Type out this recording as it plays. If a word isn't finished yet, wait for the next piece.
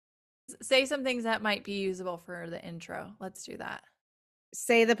say some things that might be usable for the intro. Let's do that.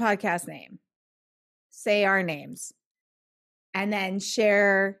 Say the podcast name. Say our names. And then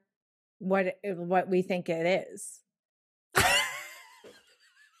share what we think it is.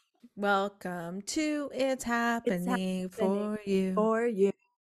 Welcome to It's Happening for You. For you.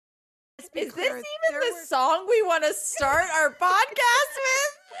 Is this even the song we want to start our podcast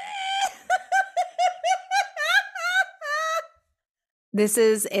with? This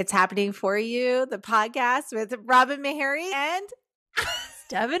is It's Happening for You, the podcast with Robin Meharry and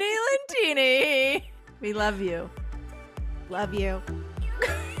Stephanie Lentini. We love you. Love you.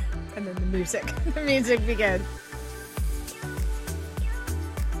 And then the music begins.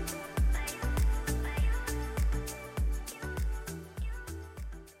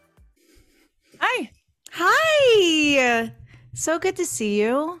 Hi. So good to see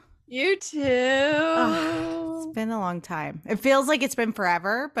you. You too. Oh, it's been a long time. It feels like it's been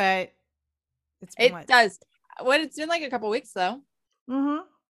forever, but it does. It's been like a couple weeks though. Mm-hmm.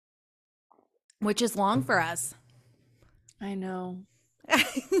 Which is long for us. I know.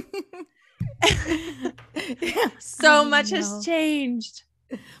 So much has changed.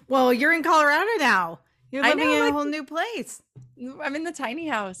 Well, you're in Colorado now. You're living in a whole new place. I'm in the tiny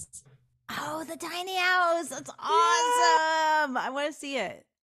house. Oh, the tiny house. That's awesome. I want to see it.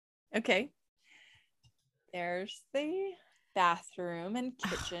 Okay. There's the bathroom and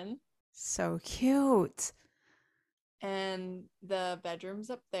kitchen. So cute. And the bedroom's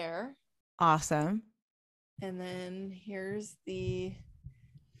up there. Awesome. And then here's the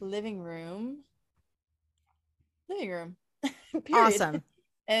living room. Period. Awesome.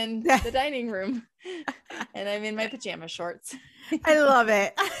 And the dining room. And I'm in my pajama shorts. I love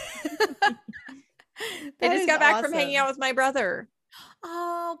it. I just got back from hanging out with my brother.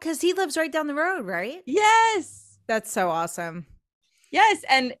 Oh, because he lives right down the road, right? Yes. That's so awesome. Yes.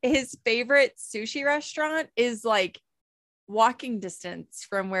 And his favorite sushi restaurant is like walking distance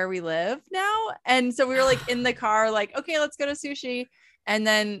from where we live now. And so we were like in the car, like, okay, let's go to sushi. And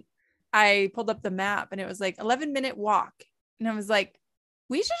then I pulled up the map and it was like 11-minute walk. And I was like,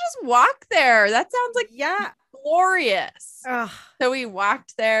 we should just walk there. That sounds like glorious. Ugh. So we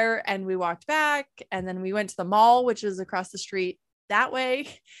walked there and we walked back. And then we went to the mall, which is across the street that way,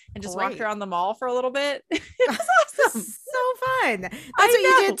 and just walked around the mall for a little bit. It was awesome. So fun. That's what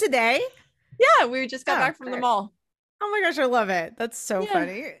you did today? Yeah, we just got back from the mall. Oh my gosh, I love it. That's so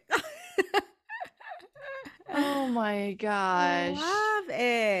funny. Oh my gosh. Love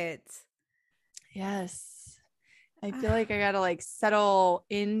it. Yes. I feel like I gotta like settle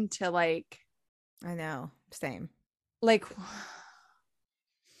into like. I know. Same. Like,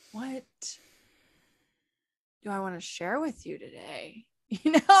 what do I want to share with you today?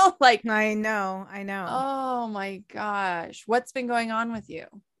 You know, like. I know. Oh my gosh. What's been going on with you?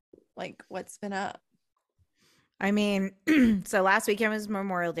 Like, what's been up? I mean, so last weekend was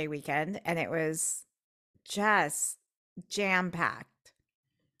Memorial Day weekend and it was just jam-packed.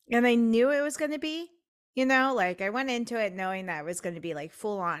 And I knew it was going to be, you know, like I went into it knowing that it was going to be like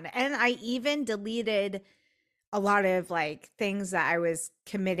full on. And I even deleted a lot of like things that I was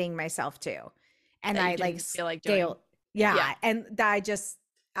committing myself to. And I like feel like doing. Yeah. And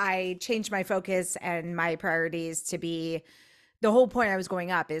I changed my focus and my priorities to be. The whole point I was going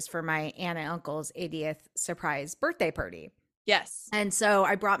up is for my aunt and uncle's 80th surprise birthday party. Yes. And so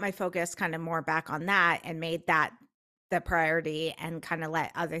I brought my focus kind of more back on that and made that the priority and kind of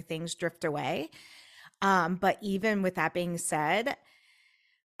let other things drift away. But even with that being said,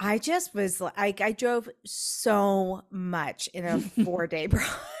 I just was like, I drove so much in a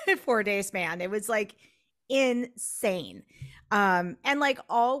 4-day span. It was like insane. And like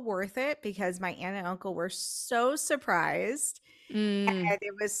all worth it because my aunt and uncle were so surprised. And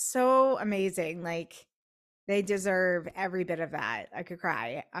it was so amazing. Like they deserve every bit of that. I could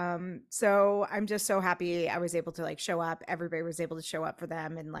cry. So I'm just so happy I was able to like show up. Everybody was able to show up for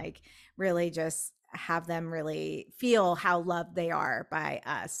them and like really just have them really feel how loved they are by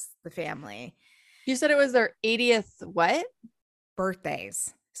us, the family. You said it was their 80th what?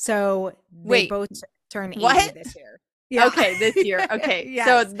 Birthdays. So they both turned 80 this year. Yeah. Okay, this year. Okay. Yes.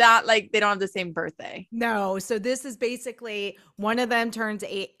 So it's not like they don't have the same birthday. No. So this is basically one of them turned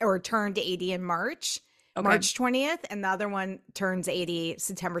 80 in March, March 20th, and the other one turns 80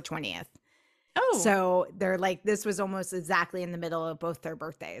 September 20th. Oh. So they're like, this was almost exactly in the middle of both their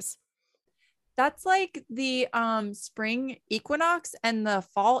birthdays. That's like the spring equinox and the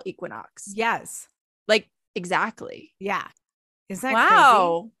fall equinox. Yes. Like exactly. Yeah. Isn't that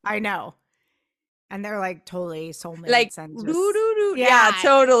crazy? I know. And they're like totally soulmates. Like, and just, yeah,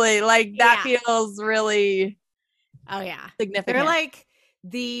 totally. Like that feels really significant. They're like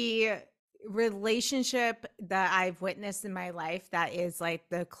the relationship that I've witnessed in my life that is like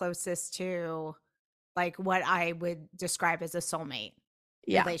the closest to like what I would describe as a soulmate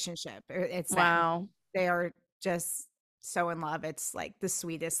Yeah. relationship. It's them. Wow. They are just so in love. It's like the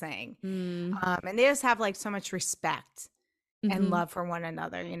sweetest thing. Mm. And they just have like so much respect and Mhm. love for one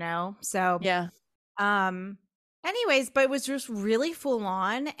another, you know? So, Yeah. anyways, but it was just really full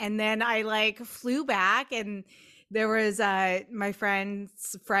on. And then I like flew back, and there was my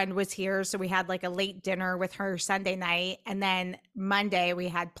friend's friend was here. So we had like a late dinner with her Sunday night. And then Monday we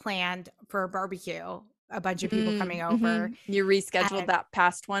had planned for a barbecue, a bunch of people coming over. You rescheduled And that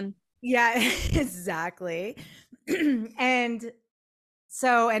past one. yeah, exactly. And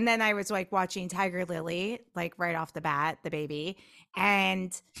so, and then I was like watching Tiger Lily, like right off the bat, the baby.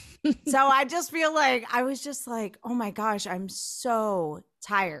 And so I just feel like I was just like, oh my gosh, I'm so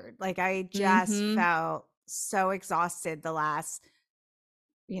tired. Like I just Mhm. felt so exhausted the last,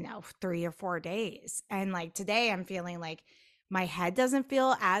 3 or 4 days. And like today I'm feeling like my head doesn't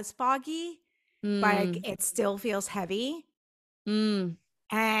feel as foggy, but like, Mm. it still feels heavy. Mm.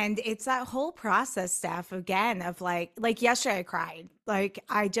 And it's that whole process, Steph, again, of like yesterday I cried. Like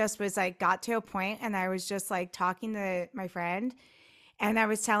I just was like, got to a point and I was just like talking to my friend, and I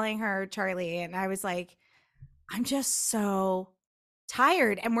was telling her, Charlie, and I was like, I'm just so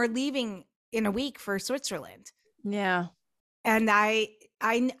tired. And we're leaving in a week for Switzerland. Yeah. And I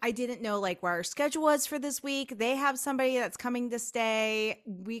didn't know like where our schedule was for this week. They have somebody that's coming to stay.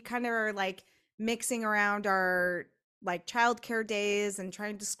 We kind of are like mixing around our like childcare days and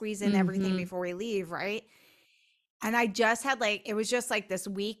trying to squeeze in everything Mhm. before we leave, right? And I just had like, it was just like this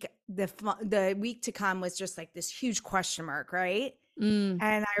week, the week to come was just like this huge question mark, right? Mm.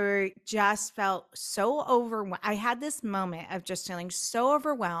 And I just felt so overwhelmed. I had this moment of just feeling so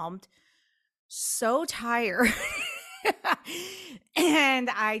overwhelmed, so tired. And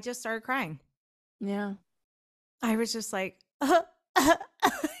I just started crying. Yeah. I was just like, and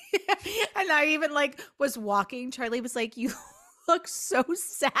I even like was walking. Charlie was like, "You look so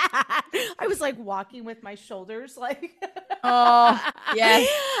sad." I was like walking with my shoulders like, Oh, yes.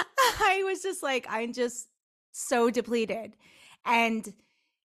 I was just like, I'm just so depleted. And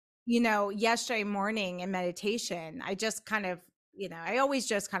yesterday morning in meditation, I just kind of, I always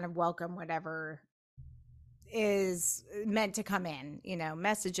just kind of welcome whatever is meant to come in,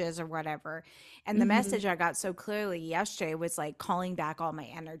 messages or whatever. And the Mhm. message I got so clearly yesterday was like calling back all my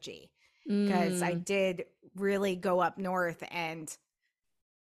energy, because I Mm. did really go up north and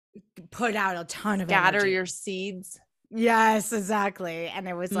put out a ton of Scatter energy. your seeds. Yes, exactly. And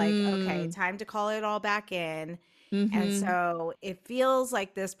it was like, okay, Mm. time to call it all back in. And Mhm. so it feels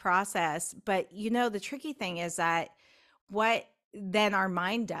like this process, but the tricky thing is that what then our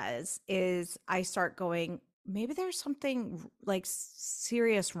mind does is I start going, maybe there's something like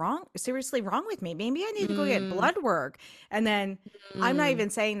seriously wrong with me. Maybe I need to go get Mm. blood work. And then I'm not Mm. even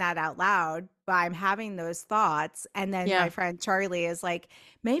saying that out loud, but I'm having those thoughts. And then my Yeah. friend Charlie is like,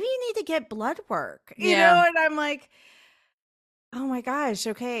 maybe you need to get blood work, Yeah. and I'm like, oh my gosh,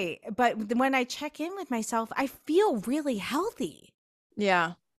 okay. But when I check in with myself, I feel really healthy.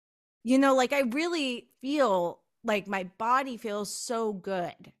 Yeah. Like I really feel like my body feels so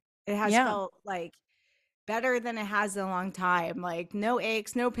good. It has Yeah. felt like better than it has in a long time. Like no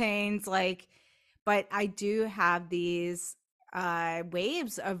aches, no pains, like, but I do have these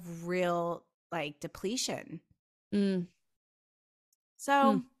waves of real like depletion. Mm. Mm.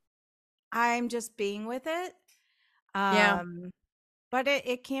 So I'm just being with it. Yeah. Um but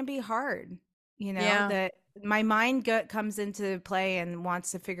it can be hard, Yeah. that my mind comes into play and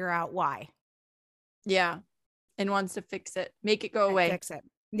wants to figure out why Yeah. And wants to fix it. Make it go and away. fix it.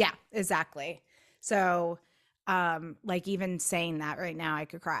 Yeah, exactly. So like even saying that right now I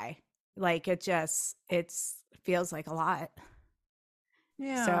could cry. Like it's feels like a lot.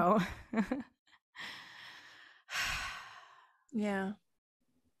 Yeah. So Yeah.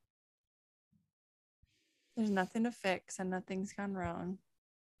 There's nothing to fix and nothing's gone wrong.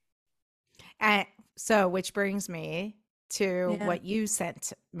 and so which brings me to Yeah. what you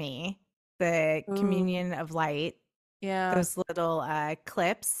sent me, the Ooh. communion of light, Yeah. those little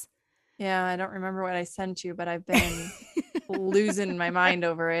clips. Yeah. I don't remember what I sent you, but I've been losing my mind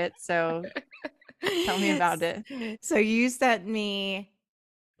over it. So tell me about it. So you sent me,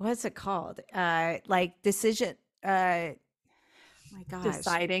 what's it called? Like decision. My gosh,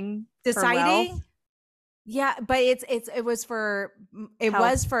 Deciding for wealth, deciding. Yeah, but it was for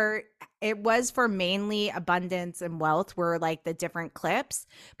health. it was for mainly abundance and wealth were like the different clips,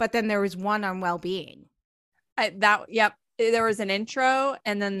 but then there was one on well-being. Yep. there was an intro,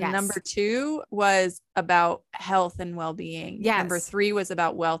 and then Yes. number 2 was about health and well-being. Number Yes. 3 was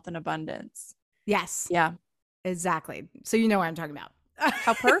about wealth and abundance. Yes, Yeah. exactly. So you know what I'm talking about.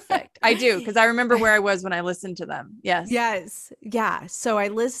 How perfect. I do, because I remember where I was when I listened to them. Yes. Yes. Yeah. So I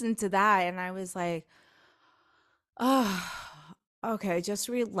listened to that and I was like, oh, okay, just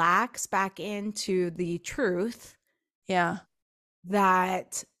relax back into the truth Yeah.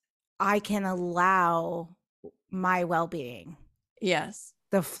 that I can allow my well-being, Yes.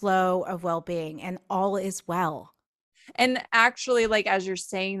 the flow of well-being, and all is well. And actually, like, as you're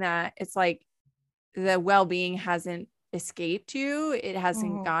saying that, it's like the well-being hasn't escaped you. It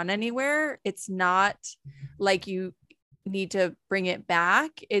hasn't Mhm. gone anywhere. It's not like you need to bring it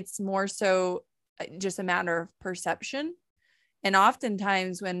back. It's more so just a matter of perception. And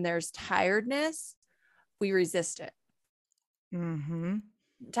oftentimes when there's tiredness, we resist it. Mm-hmm.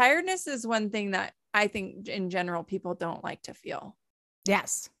 Tiredness is one thing that I think in general people don't like to feel.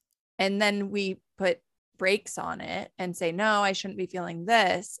 Yes. And then we put brakes on it and say, no, I shouldn't be feeling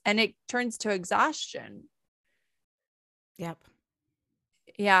this. And it turns to exhaustion. Yep.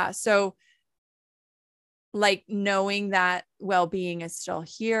 Yeah. So like knowing that well-being is still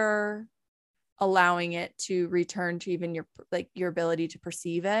here, allowing it to return to even your ability to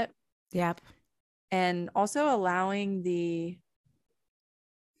perceive it. Yep. And also allowing the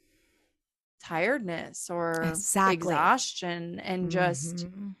tiredness or Exactly. exhaustion and just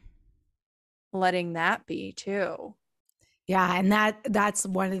Mhm. letting that be too. Yeah, and that's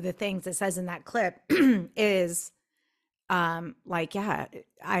one of the things it says in that clip is like, yeah,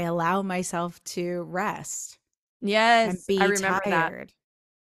 I allow myself to rest and Yes, I be remember that. tired.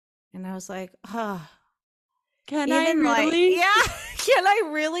 And I was like, oh, Can I even like, really? yeah, can I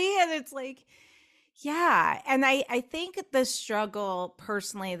really? And it's like, yeah. And I think the struggle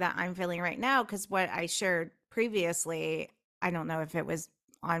personally that I'm feeling right now, because what I shared previously, I don't know if it was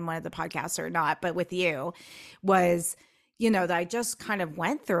on one of the podcasts or not, but with you was, that I just kind of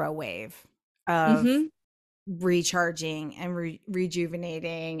went through a wave of Mm-hmm. recharging and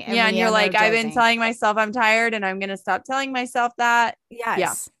rejuvenating and Yeah. And you're like, I've been re-energizing. telling myself I'm tired and I'm going to stop telling myself that. Yes.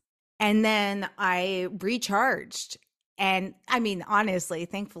 Yeah. And then I recharged. And I mean, honestly,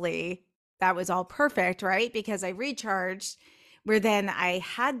 thankfully, that was all perfect, right? Because I recharged, where then I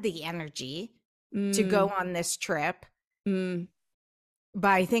had the energy to go on this trip. Mm. But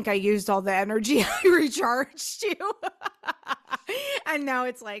I think I used all the energy I recharged to. And now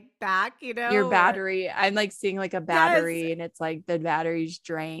it's like back, Your battery. I'm like seeing like a Yes. battery and it's like the battery's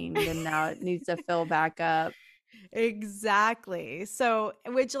drained and now it needs to fill back up. Exactly. So,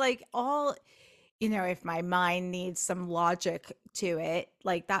 which like all, if my mind needs some logic to it,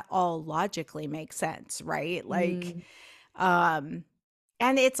 like that all logically makes sense, right? Like, and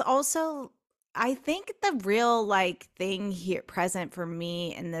it's also, I think the real like thing here present for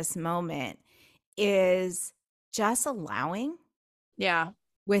me in this moment is just allowing Yeah.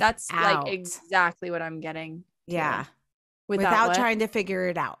 without, That's like exactly what I'm getting to. yeah, Without what? trying to figure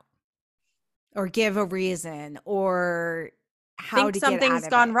it out or give a reason or how Think to get out something's of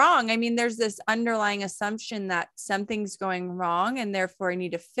gone it. wrong. I mean, there's this underlying assumption that something's going wrong and therefore I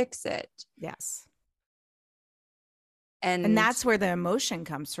need to fix it. Yes. And that's where the emotion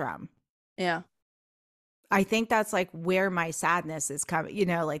comes from. yeah. I think that's like where my sadness is coming,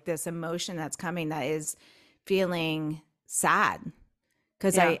 like this emotion that's coming that is feeling sad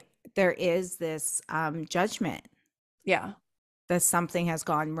because Yeah. there is this judgment Yeah. that something has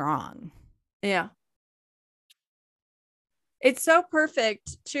gone wrong. Yeah. It's so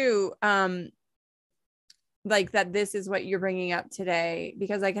perfect too. Like that this is what you're bringing up today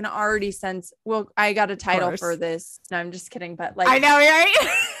because I can already sense, well, I got a title for this. No, I'm just kidding. But like, I know, right?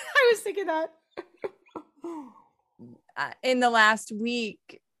 I was thinking that. In the last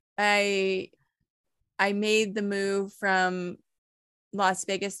week, I made the move from Las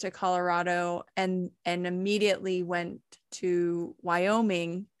Vegas to Colorado and immediately went to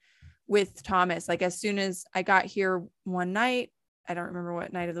Wyoming with Thomas. Like as soon as I got here one night, I don't remember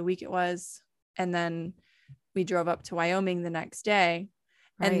what night of the week it was. And then we drove up to Wyoming the next day.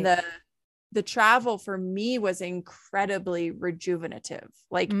 Right. And the travel for me was incredibly rejuvenative.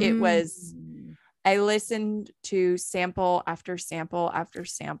 Like it was, I listened to sample after sample after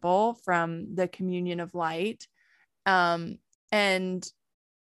sample from the Communion of Light. And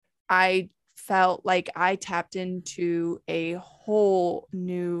I felt like I tapped into a whole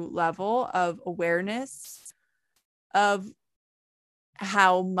new level of awareness of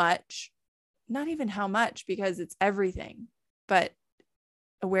how much, not even how much, because it's everything, but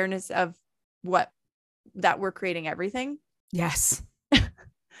awareness of that we're creating everything. Yes.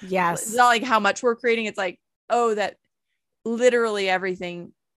 Yes. It's not like how much we're creating. It's like, oh, that literally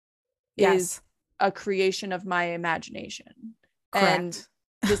everything Yes. is a creation of my imagination. Correct. And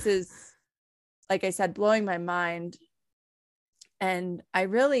this is, like I said, blowing my mind. And I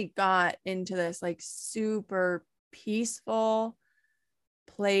really got into this like super peaceful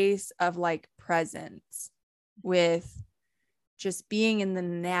place of like presence with just being in the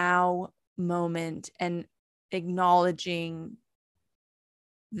now moment and acknowledging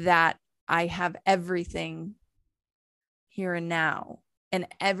that I have everything here and now, and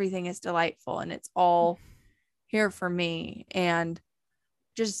everything is delightful and it's all here for me, and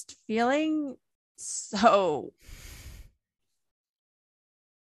just feeling so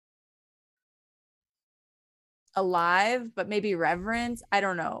alive, but maybe reverence, I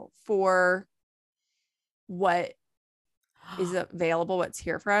don't know, for what is available, what's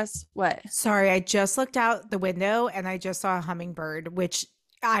here for us. What? Sorry, I just looked out the window and I just saw a hummingbird, which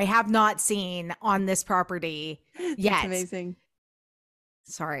I have not seen on this property yet. That's amazing.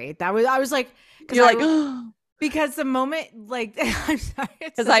 Sorry, I was like, You're like, because the moment, like, I'm sorry,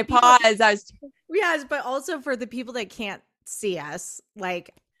 because I paused. Yes, but also for the people that can't see us, like,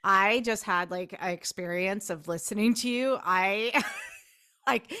 I just had like an experience of listening to you. I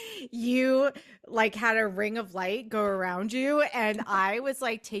like you like had a ring of light go around you, and I was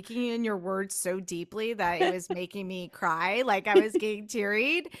like taking in your words so deeply that it was making me cry. Like I was getting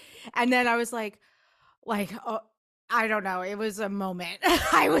teary, and then I was like, oh, I don't know. It was a moment.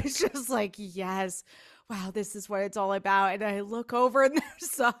 I was just like, yes. Wow, this is what it's all about. And I look over and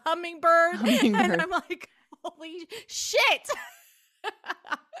there's a hummingbird. And I'm like, holy shit.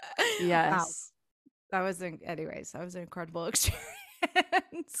 Yes. Wow. That was an incredible experience.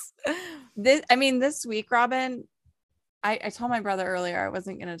 This week, Robin, I told my brother earlier I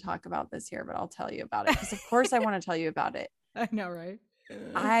wasn't going to talk about this here, but I'll tell you about it because of course I want to tell you about it. I know, right?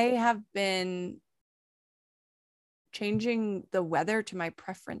 I have been changing the weather to my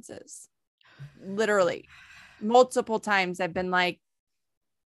preferences. Literally multiple times I've been like,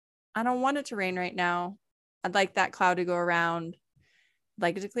 I don't want it to rain right now. I'd like that cloud to go around. I'd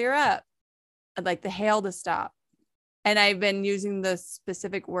like it to clear up. I'd like the hail to stop. And I've been using the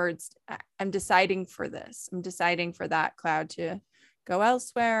specific words. I'm deciding for this. I'm deciding for that cloud to go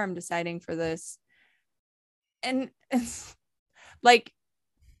elsewhere. I'm deciding for this. And it's like,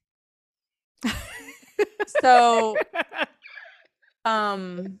 so,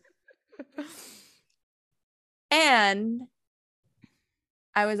 and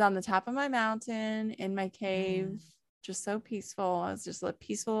I was on the top of my mountain in my cave, just so peaceful. I was just a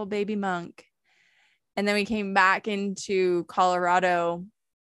peaceful little baby monk. And then we came back into Colorado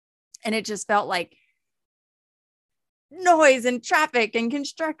and it just felt like noise and traffic and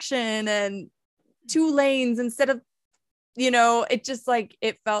construction and 2 lanes instead of, it just like,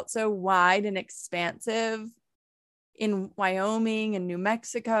 it felt so wide and expansive in Wyoming and New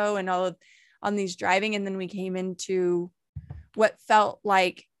Mexico and on these driving. And then we came into what felt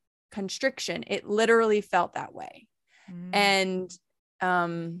like constriction. It literally felt that way. And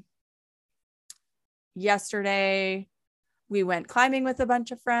yesterday we went climbing with a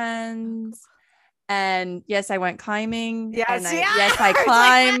bunch of friends, and yes, I went climbing. Yes, and I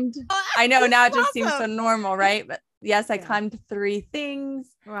climbed. I know now it just seems so normal, right? But yes, I climbed 3 things.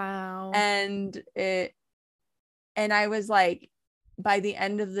 Wow. And I was like, by the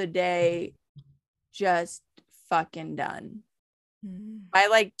end of the day, just fucking done. By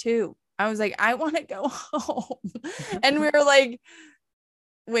like 2, I was like, I want to go home. And we were like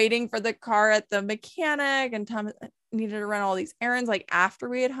waiting for the car at the mechanic, and Thomas needed to run all these errands like after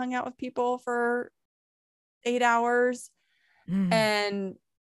we had hung out with people for 8 hours. And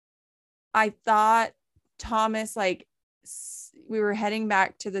I thought Thomas, like, we were heading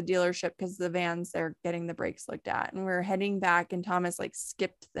back to the dealership because the vans, they're getting the brakes looked at, and we were heading back, and Thomas like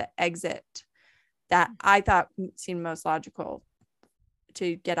skipped the exit that I thought seemed most logical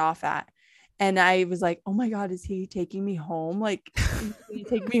to get off at. And I was like, oh my God, is he taking me home? Like, can he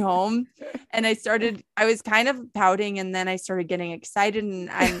take me home? And I was kind of pouting, and then I started getting excited, and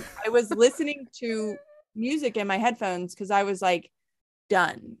I was listening to music in my headphones because I was like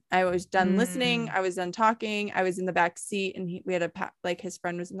done. I was done listening. I was done talking. I was in the back seat, and we had his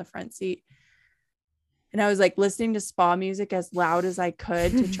friend was in the front seat. And I was like listening to spa music as loud as I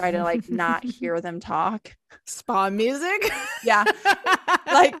could to try to like not hear them talk. Spa music? Yeah.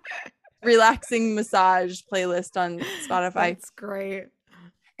 Like relaxing massage playlist on Spotify. That's great.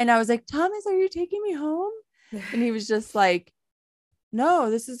 And I was like, Thomas, are you taking me home? And he was just like, no,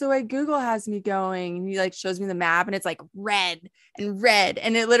 this is the way Google has me going. And he like shows me the map, and it's like red.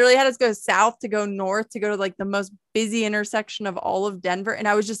 And it literally had us go south to go north to go to like the most busy intersection of all of Denver. And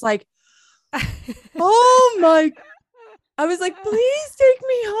I was just like, oh my I was like, please take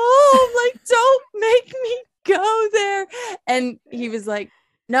me home. Like, don't make me go there. And he was like,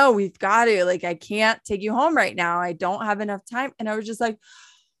 no, we've got to, like, I can't take you home right now. I don't have enough time. And I was just like,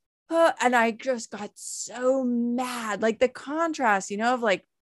 and I just got so mad, like the contrast, of like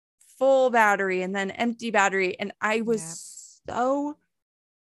full battery and then empty battery. And I was so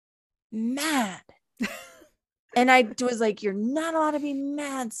mad. And I was like, you're not allowed to be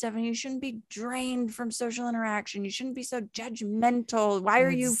mad, Stephanie. You shouldn't be drained from social interaction. You shouldn't be so judgmental. Why are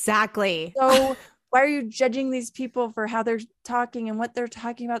you why are you judging these people for how they're talking and what they're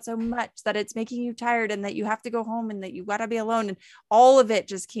talking about so much that it's making you tired and that you have to go home and that you got to be alone? And all of it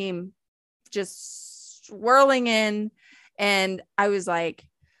just came just swirling in. And I was like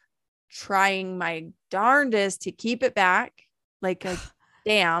trying my darndest to keep it back, like a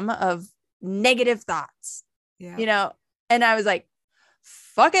dam of negative thoughts. And I was like,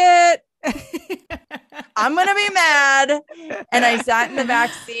 fuck it. I'm going to be mad. And I sat in the back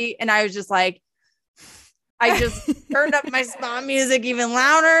seat and I was just like, I just turned up my spa music even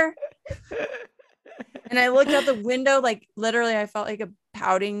louder. And I looked out the window, like literally I felt like a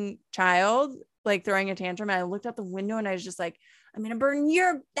pouting child, like throwing a tantrum. And I looked out the window and I was just like, I'm going to burn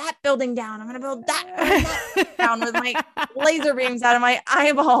that building down. I'm going to build that down with my laser beams out of my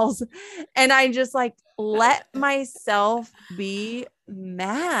eyeballs. And I just like let myself be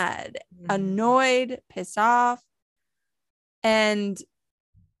mad, annoyed, pissed off. And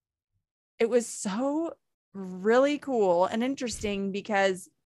it was so really cool and interesting because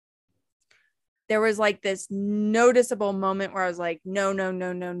there was like this noticeable moment where I was like, no, no,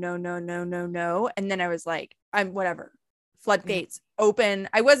 no, no, no, no, no, no, no. And then I was like, I'm whatever. Floodgates open.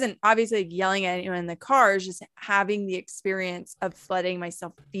 I wasn't obviously yelling at anyone in the car. I was just having the experience of letting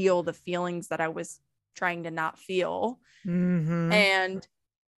myself feel the feelings that I was trying to not feel. And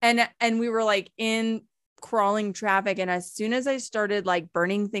we were like in crawling traffic. And as soon as I started like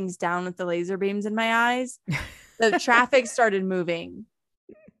burning things down with the laser beams in my eyes, the traffic started moving.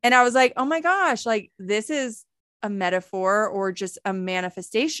 And I was like, oh my gosh, like this is a metaphor or just a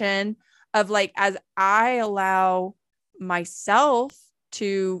manifestation of like, as I allow myself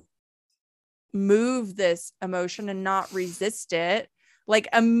to move this emotion and not resist it, like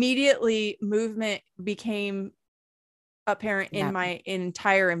immediately movement became apparent in my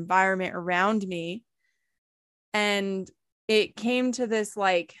entire environment around me. And it came to this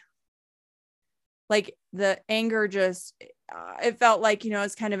like the anger just it felt like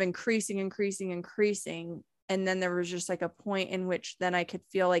it's kind of increasing. And then there was just like a point in which then I could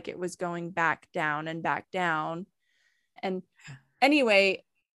feel like it was going back down. And anyway,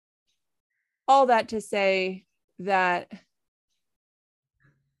 all that to say that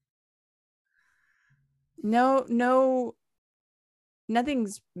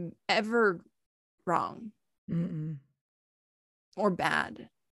nothing's ever wrong or bad.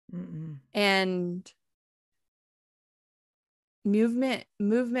 And movement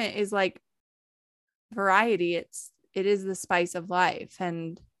is like variety. It is the spice of life.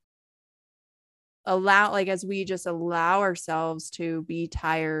 And as we just allow ourselves to be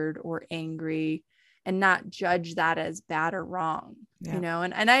tired or angry and not judge that as bad or wrong,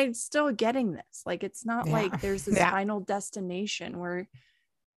 and I'm still getting this, like, it's not like there's this final destination where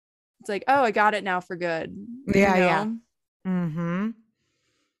it's like, oh, I got it now for good.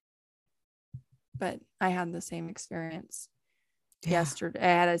 But I had the same experience yesterday.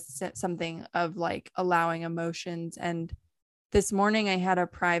 I had something of like allowing emotions. And this morning I had a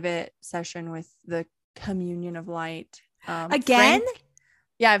private session with the Communion of Light. Again? Frank,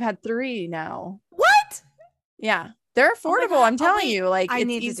 I've had 3 now. What? Yeah. They're affordable. I'm telling you, like it's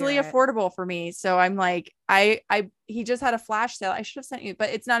easily affordable for me. So I'm like, he just had a flash sale. I should have sent you, but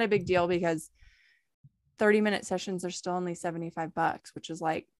it's not a big deal because 30-minute sessions are still only $75, which is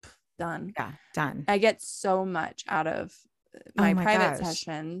like done. Yeah, done. I get so much out of my private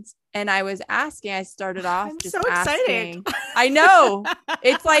sessions. And I was asking, I started off I'm just so asking. excited. I know.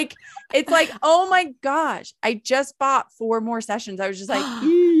 It's like, oh my gosh, I just bought 4 more sessions. I was just like,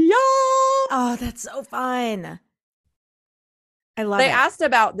 yeah. Oh, that's so fun. I love it. They asked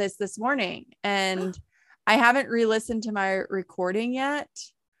about this morning and I haven't re-listened to my recording yet,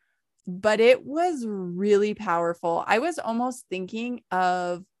 but it was really powerful. I was almost thinking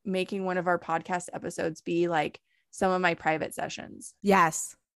of making one of our podcast episodes be like some of my private sessions.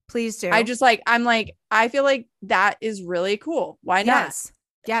 Yes, please do. I feel like that is really cool. Why not?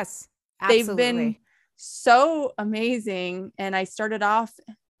 Yes, absolutely. They've been so amazing. And I started off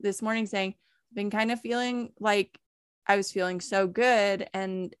this morning saying, I've been kind of feeling like I was feeling so good.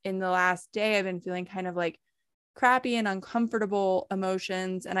 And in the last day, I've been feeling kind of like crappy and uncomfortable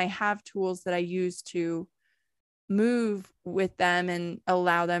emotions. And I have tools that I use to move with them and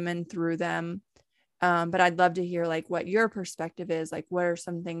allow them and through them. But I'd love to hear like what your perspective is. Like, what are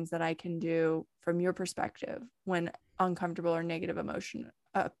some things that I can do from your perspective when uncomfortable or negative emotion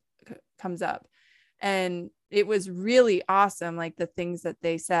comes up? And it was really awesome, like the things that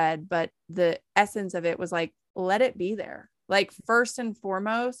they said, but the essence of it was like, let it be there. Like, first and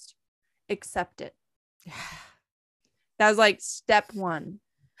foremost, accept it. That was like step one.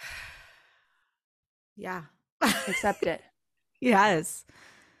 Yeah. Accept it. Yes.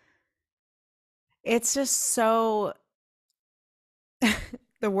 It's just so,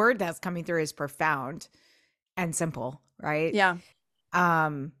 the word that's coming through is profound and simple, right? Yeah.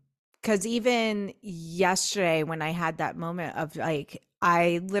 Because even yesterday when I had that moment of like,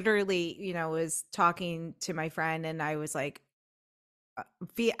 I literally, was talking to my friend and I was like,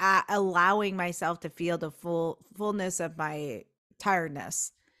 allowing myself to feel the fullness of my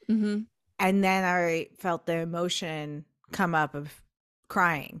tiredness. Mm-hmm. And then I felt the emotion come up of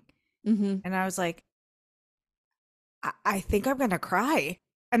crying. Mm-hmm. And I was like, I think I'm going to cry.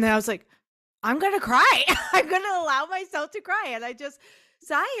 And then I was like, I'm going to cry. I'm going to allow myself to cry. And I just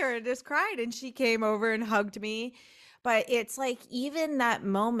saw her and just cried. And she came over and hugged me. But it's like, even that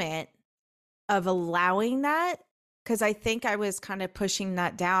moment of allowing that, because I think I was kind of pushing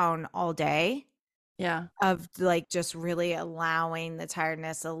that down all day. Yeah. Of like just really allowing the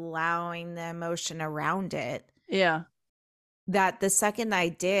tiredness, allowing the emotion around it. Yeah. That the second I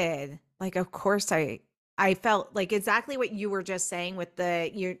did, like, of course I felt like exactly what you were just saying with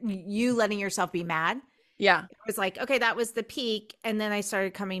the you letting yourself be mad. Yeah. It was like, okay, that was the peak. And then I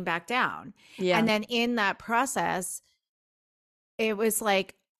started coming back down. Yeah. And then in that process, it was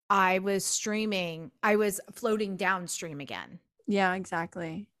like I was floating downstream again. Yeah,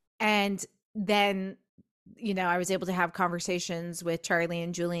 exactly. And then, I was able to have conversations with Charlie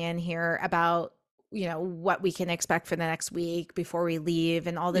and Julian here about, what we can expect for the next week before we leave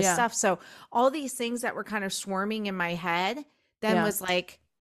and all this stuff. So all these things that were kind of swarming in my head then was like,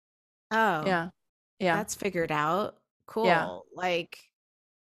 oh, yeah, that's figured out. Cool. Yeah. Like,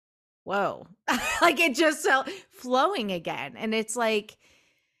 whoa, like it just felt flowing again. And it's like,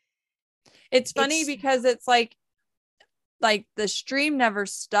 it's funny because it's like the stream never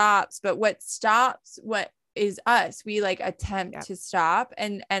stops, but what is us, we like attempt to stop.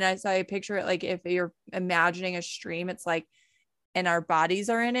 And as I picture it, like if you're imagining a stream, it's like, and our bodies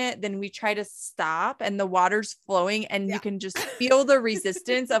are in it, then we try to stop and the water's flowing and you can just feel the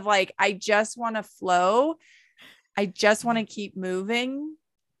resistance of like, I just want to flow. I just want to keep moving.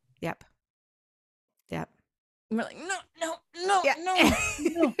 Yep. And we're like, no,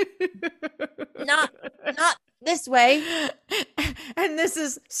 not this way. And this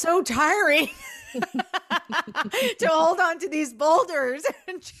is so tiring to hold on to these boulders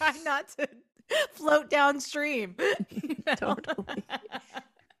and try not to float downstream. Totally.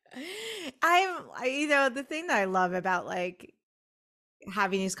 The thing that I love about like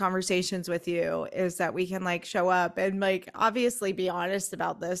having these conversations with you is that we can like show up and like obviously be honest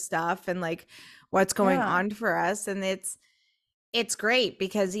about this stuff and like what's going on for us. And it's great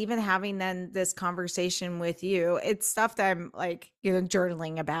because even having then this conversation with you, it's stuff that I'm like,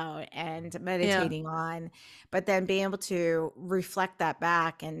 journaling about and meditating on, but then being able to reflect that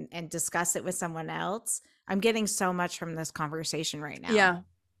back and discuss it with someone else. I'm getting so much from this conversation right now.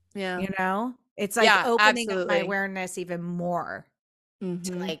 Yeah. It's like opening up my awareness even more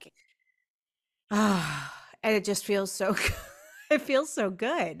to like, and it just feels so good. It feels so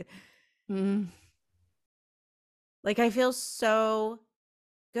good. Mm-hmm. Like I feel so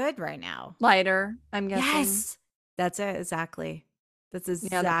good right now. Lighter, I'm guessing. Yes. That's it. Exactly. That's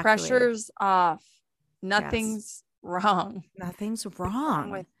exactly. Yeah, the pressure's off. Nothing's wrong. Nothing's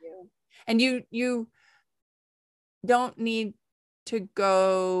wrong with you. And you don't need to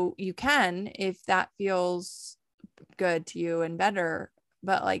go, you can if that feels good to you and better,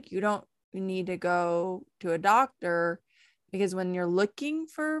 but like you don't need to go to a doctor because when you're looking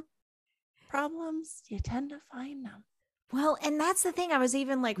for problems, you tend to find them. Well, and that's the thing. I was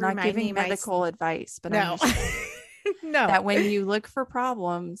even like not giving medical advice, but no. No. That when you look for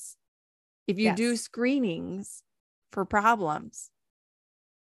problems, if you do screenings for problems,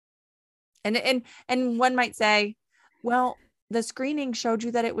 and one might say, well, the screening showed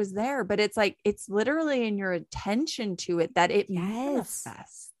you that it was there, but it's like it's literally in your attention to it that it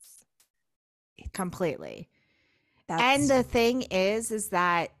manifests completely. And the thing is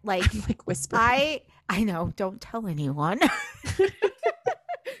that like, I'm like whispering. I know, don't tell anyone.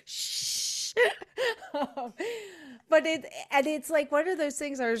 Shh. But it's like one of those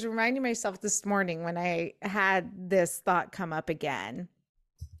things. I was reminding myself this morning when I had this thought come up again.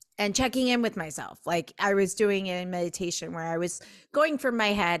 and checking in with myself. Like I was doing it in meditation where I was going from my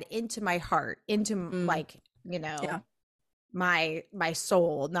head into my heart, into like, you know, Yeah. my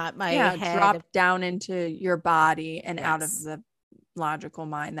soul, not my Yeah. head. Drop down into your body and out of Yes. the logical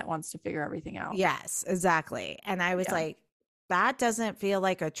mind that wants to figure everything out. Yes, exactly. And I was Yeah. like, that doesn't feel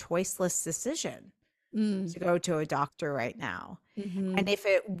like a choiceless decision Mm. to go to a doctor right now. Mhm. And if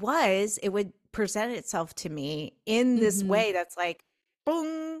it was, it would present itself to me in this Mhm. way that's like,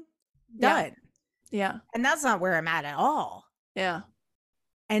 boom, Yeah. done. Yeah. And that's not where I'm at all. Yeah.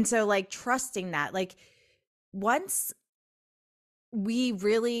 And so, like, trusting that, like, once we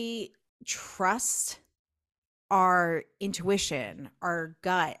really trust our intuition, our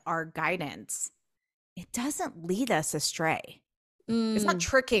gut, our guidance, it doesn't lead us astray. It's not Mm.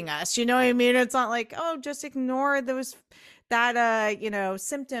 tricking us. You know what I mean? It's not like, oh, just ignore that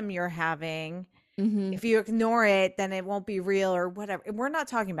symptom you're having. Mhm. If you ignore it, then it won't be real or whatever. We're not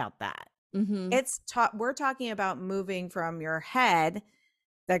talking about that. Mhm. We're talking about moving from your head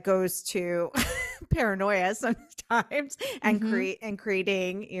that goes to paranoia sometimes and Mhm.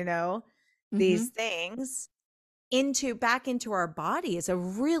 creating, these Mhm. things back into our bodies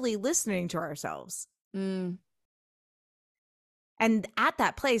of really listening to ourselves. Mm. And at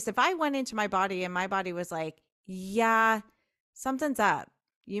that place, if I went into my body and my body was like, yeah, something's up,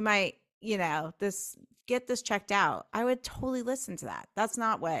 you might, get this checked out, I would totally listen to that. That's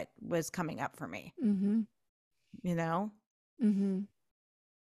not what was coming up for me, Mhm. you know? Mhm.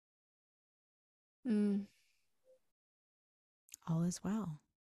 Mm. All is well.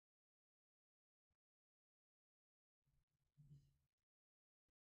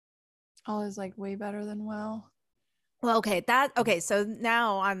 All is like way better than well. Well, okay. So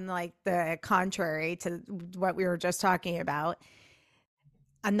now on like the contrary to what we were just talking about,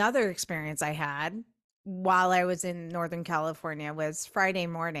 another experience I had while I was in Northern California was Friday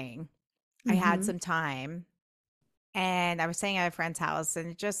morning. I had Mhm. some time and I was staying at a friend's house,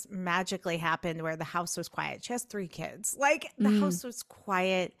 and it just magically happened where the house was quiet. She has 3 kids. Like the Mm. house was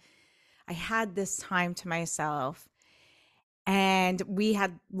quiet. I had this time to myself. And we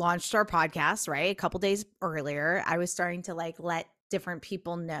had launched our podcast, right? A couple days earlier. I was starting to like let different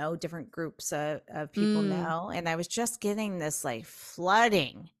people know, different groups of people Mm. know. And I was just getting this like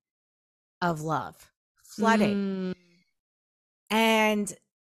flooding of love, flooding. Mm. And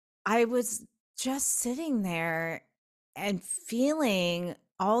I was just sitting there and feeling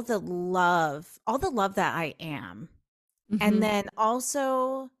all the love that I am. And Mhm. then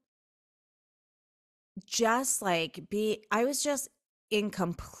also just like I was just in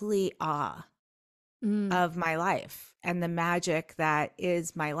complete awe Mm. of my life and the magic that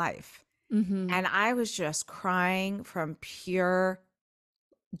is my life. Mhm. And I was just crying from pure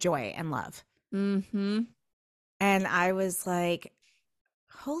joy and love. Mhm. And I was like,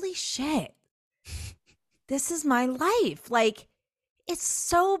 holy shit, this is my life. Like, it's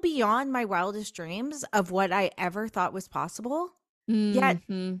so beyond my wildest dreams of what I ever thought was possible. Yet,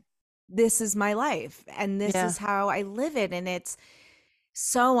 Mhm. this is my life and this Yeah. is how I live it. And it's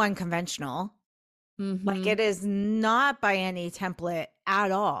so unconventional. Like, Mhm. it is not by any template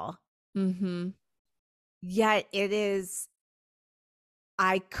at all. Mhm. Yet, it is,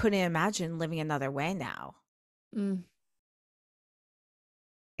 I couldn't imagine living another way now. Mm.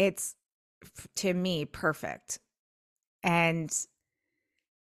 It's to me perfect. And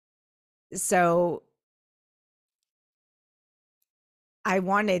so I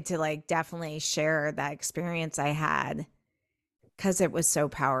wanted to like definitely share that experience I had because it was so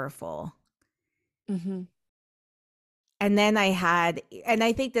powerful. Mhm. And then and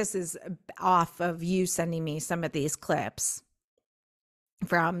I think this is off of you sending me some of these clips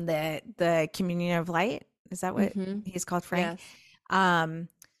from the Communion of Light. Is that what Mhm. he's called, Frank? Yes. Um,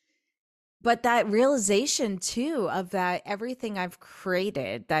 but that realization too of that everything I've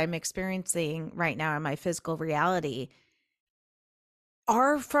created that I'm experiencing right now in my physical reality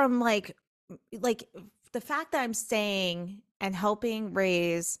are from like the fact that I'm staying and helping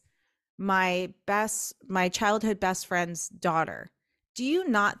raise my childhood best friend's daughter. Do you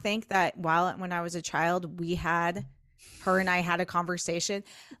not think that when I was a child, her and I had a conversation?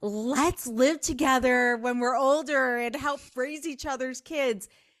 Let's live together when we're older and help raise each other's kids.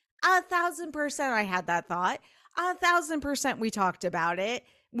 1,000% I had that thought. 1,000% we talked about it.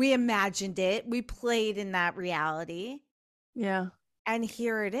 We imagined it. We played in that reality. Yeah. And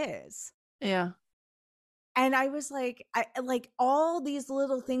here it is. Yeah. And I was like, I like all these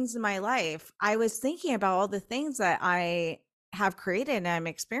little things in my life. I was thinking about all the things that I have created and I'm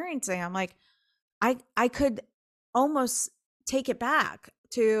experiencing. I'm like, I could almost take it back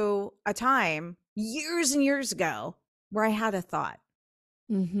to a time years and years ago where I had a thought.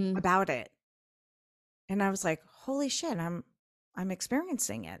 Mm-hmm. about it. And I was like, holy shit, I'm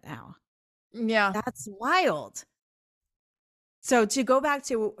experiencing it now. Yeah. That's wild. So to go back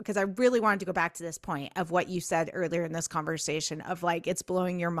to, because I really wanted to go back to this point of what you said earlier in this conversation of like, it's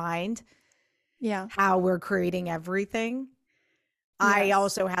blowing your mind Yeah. how we're creating everything. I Yes.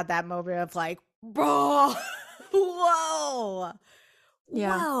 also had that moment of like, bro, whoa,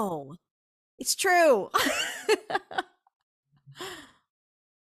 Yeah. whoa, it's true.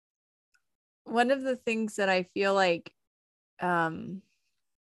 One of the things that I feel like um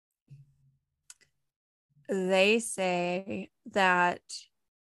they say that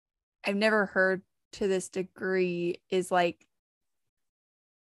I've never heard to this degree is like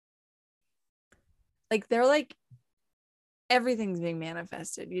they're like everything's being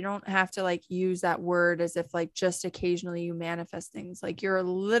manifested. You don't have to like use that word as if like just occasionally you manifest things. Like you're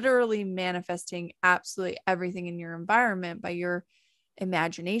literally manifesting absolutely everything in your environment by your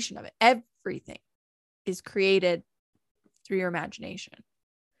imagination of it. Everything is created through your imagination.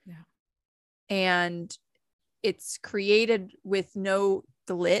 Yeah. And it's created with no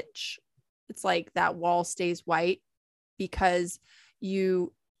glitch. It's like that wall stays white because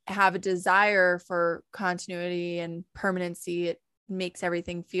you have a desire for continuity and permanency. It makes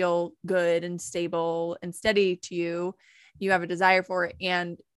everything feel good and stable and steady to you. You have a desire for it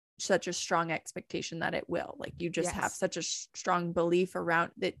and such a strong expectation that it will. Like you just have such a strong belief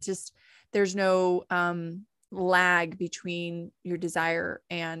around it. Just there's no lag between your desire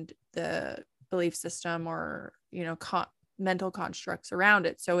and the belief system or mental constructs around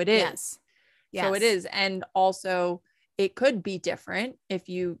it. So it is. So it is. And also it could be different if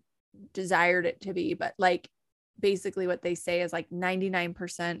you desired it to be, but like basically what they say is like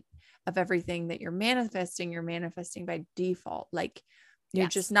 99% of everything that you're manifesting by default. Like you're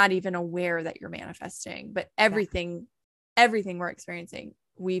just not even aware that you're manifesting, but everything we're experiencing,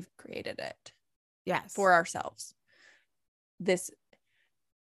 we've created it. Yes. For ourselves. This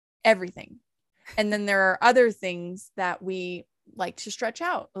everything. And then there are other things that we like to stretch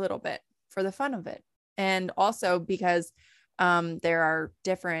out a little bit for the fun of it. And also because there are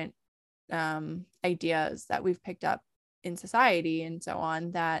different ideas that we've picked up in society and so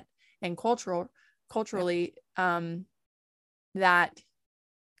on that and culturally that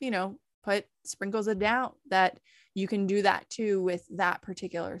put sprinkles of doubt that you can do that too with that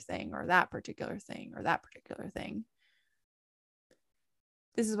particular thing or that particular thing or that particular thing.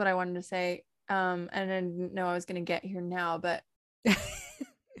 This is what I wanted to say. And I didn't know I was going to get here now, but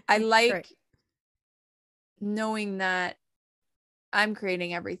I like knowing that I'm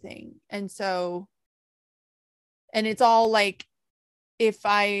creating everything. And so, and it's all like, if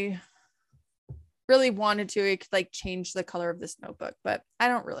I really wanted to, it could like change the color of this notebook, but I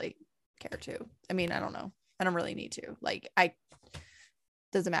don't really care to. I mean, I don't know. I don't really need to. Like,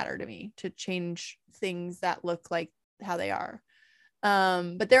 doesn't matter to me to change things that look like how they are.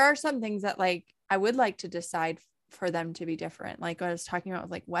 But there are some things that like I would like to decide for them to be different. Like what I was talking about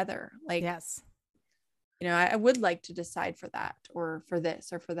with like weather. Like, I would like to decide for that or for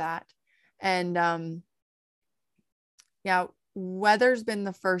this or for that. And yeah, weather's been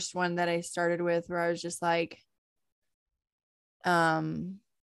the first one that I started with where I was just like,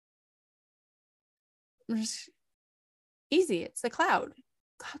 just easy. It's the clouds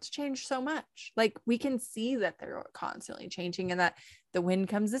change so much. Like we can see that they're constantly changing and that the wind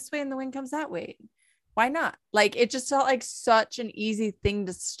comes this way and the wind comes that way. Why not? Like it just felt like such an easy thing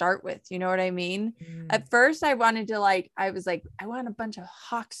to start with. You know what I mean? At first I wanted to I was like, I want a bunch of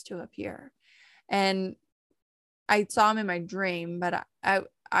hawks to appear. And I saw them in my dream, but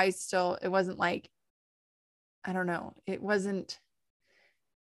I still, it wasn't like, I don't know. It wasn't,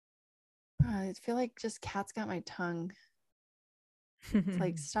 I feel like just cats got my tongue. It's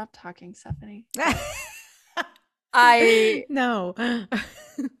like, stop talking, Stephanie. I no. I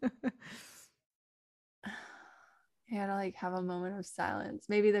had to like have a moment of silence.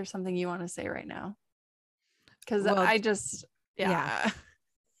 Maybe there's something you want to say right now. Because I just, yeah.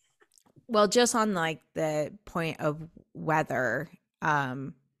 Well, just on like the point of weather,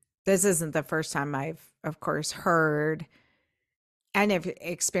 this isn't the first time I've, of course, heard and have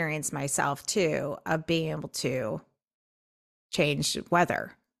experienced myself too of being able to change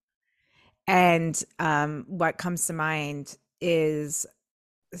weather. And what comes to mind is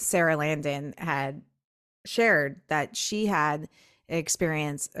Sarah Landon had shared that she had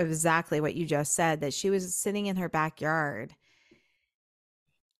experience of exactly what you just said, that she was sitting in her backyard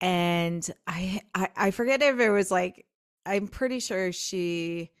and I forget if it was like, I'm pretty sure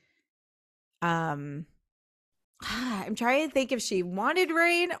she I'm trying to think if she wanted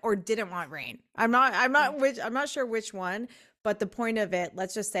rain or didn't want rain. I'm not sure which one, But the point of it,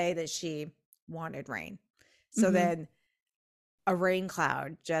 let's just say that she wanted rain. So Mhm. then a rain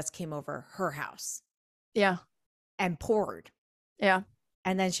cloud just came over her house Yeah. and poured. Yeah.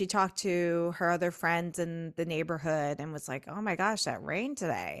 And then she talked to her other friends in the neighborhood and was like, "Oh my gosh, that rain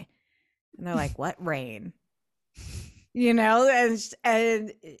today." And they're like, "What rain?" You know,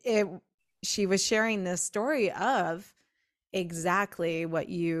 and it she was sharing this story of exactly what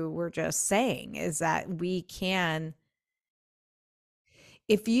you were just saying, is that we can,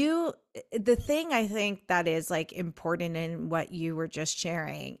 if you, the thing I think that is like important in what you were just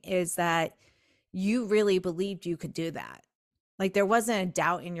sharing is that you really believed you could do that. Like there wasn't a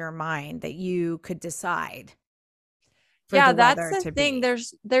doubt in your mind that you could decide for Yeah, the that's weather the to thing. be.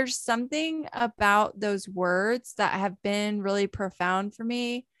 There's something about those words that have been really profound for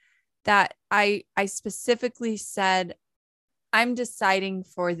me, that I specifically said, I'm deciding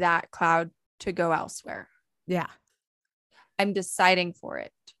for that cloud to go elsewhere. Yeah. I'm deciding for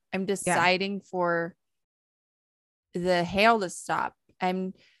it. I'm Yeah. deciding for the hail to stop.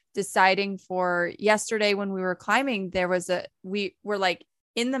 I'm deciding for, yesterday when we were climbing, we were like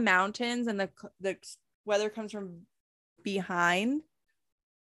in the mountains, and the weather comes from behind.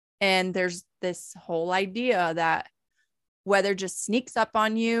 And there's this whole idea that weather just sneaks up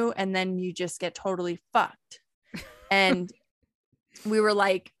on you and then you just get totally fucked. And we were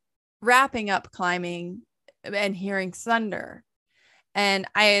like wrapping up climbing and hearing thunder. And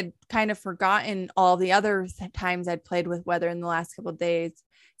I had kind of forgotten all the other times I'd played with weather in the last couple of days.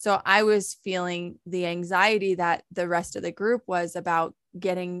 So I was feeling the anxiety that the rest of the group was about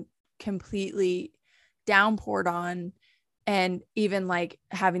getting completely downpoured on, and even like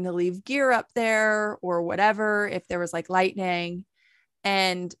having to leave gear up there or whatever if there was like lightning.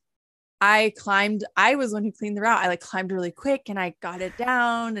 And I was one who cleaned the route. I like climbed really quick and I got it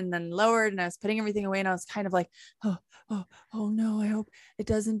down and then lowered, and I was putting everything away, and I was kind of like, oh, oh no, I hope it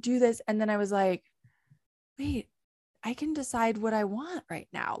doesn't do this. And then I was like, wait, I can decide what I want right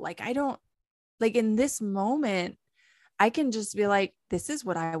now. Like, I don't, like, in this moment, I can just be like, this is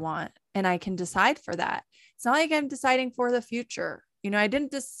what I want, and I can decide for that. It's not like I'm deciding for the future. I didn't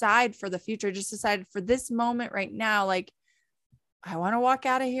decide for the future. I just decided for this moment right now. Like, I want to walk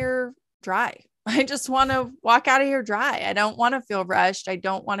out of here dry. I just want to walk out of here dry. I don't want to feel rushed. I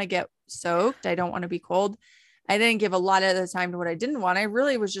don't want to get soaked. I don't want to be cold. I didn't give a lot of the time to what I didn't want. I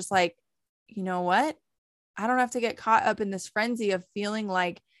really was just like, you know what? I don't have to get caught up in this frenzy of feeling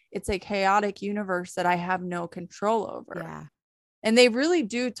like it's a chaotic universe that I have no control over. Yeah. And they really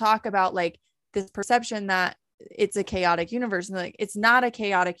do talk about like this perception that it's a chaotic universe. And like, it's not a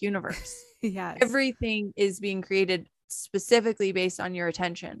chaotic universe. Yes. Everything is being created specifically based on your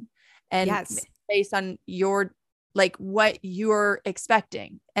attention and Yes. based on your, like, what you're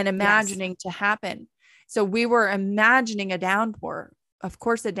expecting and imagining to happen. So we were imagining a downpour. Of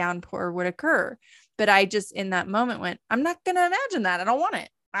course, a downpour would occur. But I just in that moment went, I'm not going to imagine that. I don't want it.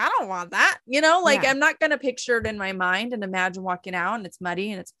 I don't want that. Like, Yeah. I'm not going to picture it in my mind and imagine walking out and it's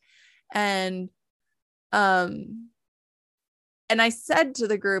muddy and I said to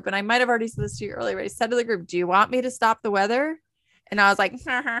the group, and I might have already said this to you earlier, but I said to the group, do you want me to stop the weather? And I was like,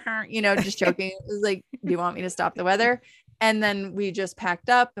 just joking. It was like, do you want me to stop the weather? And then we just packed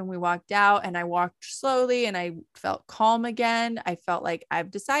up and we walked out, and I walked slowly and I felt calm again. I felt like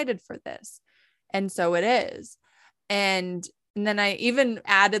I've decided for this. And so it is. And then I even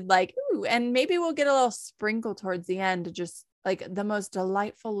added like, ooh, and maybe we'll get a little sprinkle towards the end to just like the most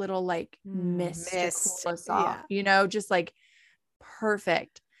delightful little like mist to cool us off, just like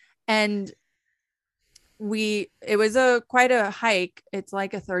perfect. And it was quite a hike. It's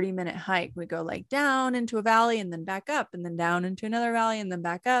like a 30-minute hike. We go like down into a valley and then back up and then down into another valley and then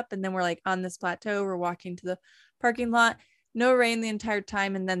back up. And then we're like on this plateau, we're walking to the parking lot, no rain the entire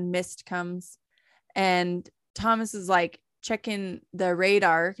time. And then mist comes, and Thomas is like checking the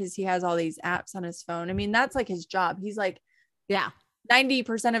radar because he has all these apps on his phone. I mean, that's like his job. He's like,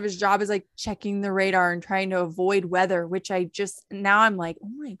 90% of his job is like checking the radar and trying to avoid weather, which now I'm like, oh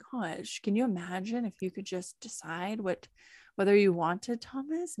my gosh, can you imagine if you could just decide whether you wanted,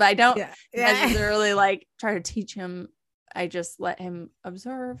 Thomas? But I don't necessarily like try to teach him. I just let him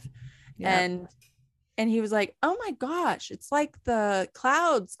observe. And he was like, oh my gosh, it's like the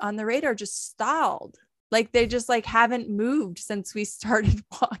clouds on the radar just stalled. Like they just like haven't moved since we started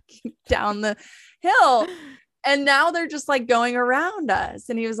walking down the hill. And now they're just like going around us.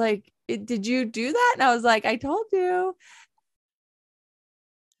 And he was like, did you do that? And I was like, I told you.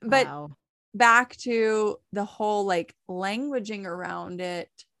 But back to the whole like languaging around it.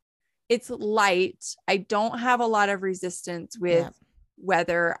 It's light. I don't have a lot of resistance with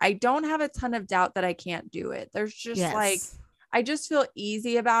weather. I don't have a ton of doubt that I can't do it. There's just like, I just feel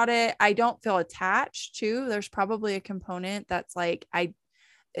easy about it. I don't feel attached too. There's probably a component that's like,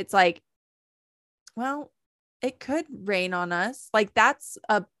 it's like, well, it could rain on us. Like that's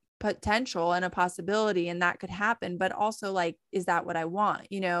a potential and a possibility, and that could happen. But also like, is that what I want?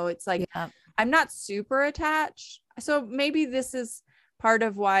 It's like, Yeah. I'm not super attached. So maybe this is part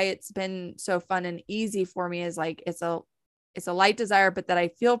of why it's been so fun and easy for me, is like, it's a light desire, but that I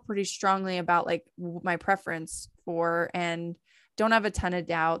feel pretty strongly about, like my preference for, and don't have a ton of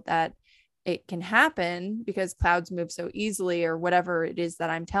doubt that it can happen because clouds move so easily, or whatever it is that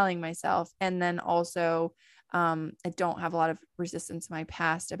I'm telling myself. And then also, I don't have a lot of resistance in my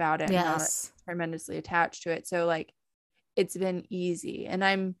past about it. I'm not Yes. tremendously attached to it. So like, it's been easy, and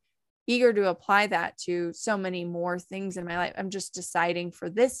I'm eager to apply that to so many more things in my life. I'm just deciding for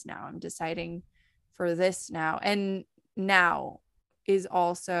this now. I'm deciding for this now. And now is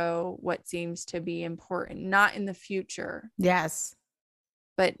also what seems to be important, not in the future, Yes.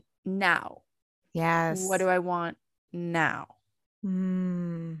 but now. Yes. What do I want now?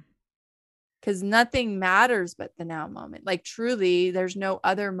 Mm. Because nothing matters but the now moment. Like truly, there's no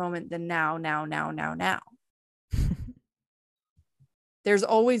other moment than now. There's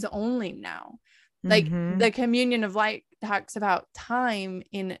always only now. Like Mhm. the communion of light talks about time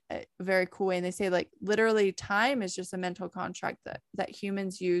in a very cool way. And they say like literally time is just a mental construct that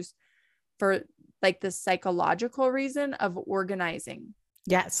humans use for like the psychological reason of organizing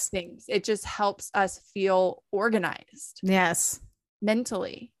Yes. things. It just helps us feel organized Yes.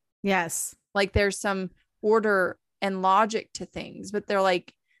 mentally. Yes. Like there's some order and logic to things, but they're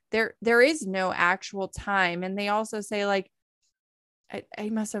like, there is no actual time. And they also say like, I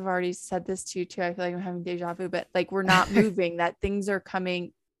must have already said this to you too. I feel like I'm having deja vu, but like, we're not moving, that things are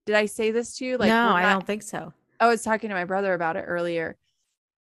coming. Did I say this to you? Like, No, we're I not, don't think so. I was talking to my brother about it earlier.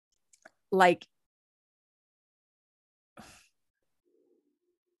 Like,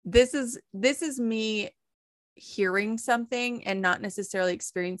 this is me hearing something and not necessarily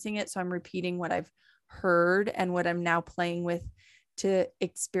experiencing it. So I'm repeating what I've heard and what I'm now playing with to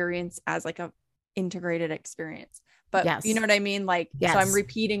experience as like a integrated experience. But Yes. you know what I mean? Like, Yes. so I'm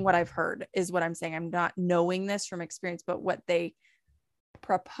repeating what I've heard is what I'm saying. I'm not knowing this from experience, but what they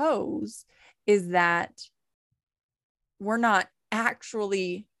propose is that we're not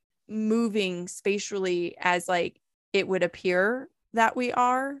actually moving spatially as like it would appear that we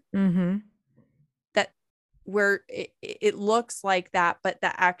are. Mm-hmm. That where it looks like that, but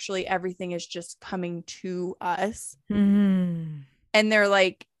that actually everything is just coming to us. Mm-hmm. And they're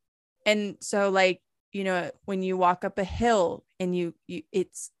like, and so like, when you walk up a hill and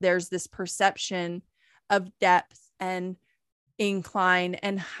there's this perception of depth and incline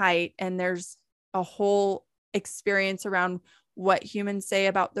and height, and there's a whole experience around what humans say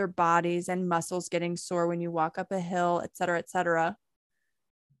about their bodies and muscles getting sore when you walk up a hill, et cetera, et cetera.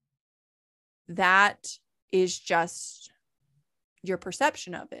 That is just your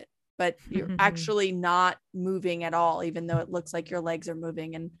perception of it, but you're actually not moving at all, even though it looks like your legs are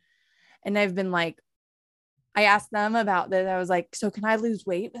moving. And I've been like, I asked them about that. I was like, so can I lose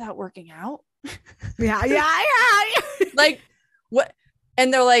weight without working out? Yeah. Like what?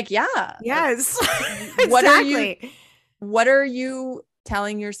 And they're like, yeah. Yes. What are you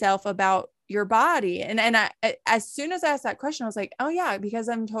telling yourself about your body? And I, as soon as I asked that question, I was like, oh yeah, because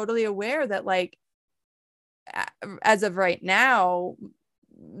I'm totally aware that like, as of right now,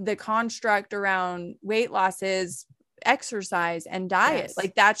 the construct around weight loss is exercise and diet. Yes.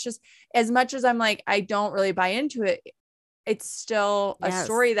 Like that's just, as much as I'm like, I don't really buy into it, it's still a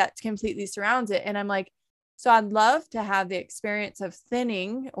story that completely surrounds it. And I'm like, so I'd love to have the experience of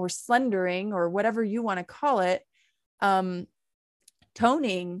thinning or slendering or whatever you want to call it,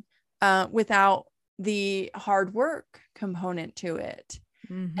 toning, without the hard work component to it.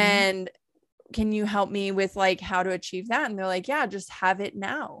 Mm-hmm. And can you help me with like how to achieve that? And they're like, yeah, just have it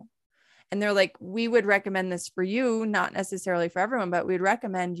now. And they're like, we would recommend this for you, not necessarily for everyone, but we'd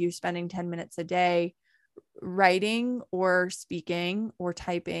recommend you spending 10 minutes a day writing or speaking or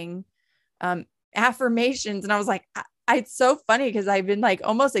typing affirmations. And I was like, it's so funny because I've been like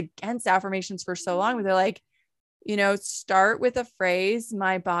almost against affirmations for so long. But they're like, start with a phrase,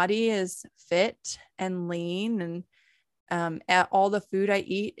 my body is fit and lean, and all the food I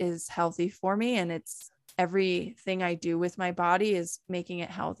eat is healthy for me. And it's everything I do with my body is making it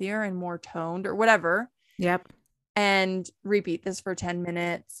healthier and more toned or whatever. Yep. And repeat this for 10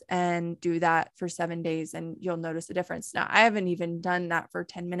 minutes and do that for 7 days. And you'll notice a difference. Now, I haven't even done that for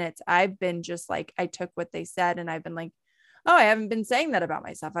 10 minutes. I've been just like, I took what they said and I've been like, oh, I haven't been saying that about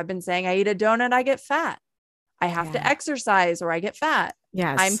myself. I've been saying I eat a donut, I get fat. I have to exercise or I get fat. I'm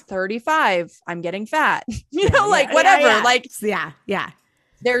Yes. 35. I'm getting fat, you Yeah, know, like yeah, whatever. yeah, yeah. Like Yeah.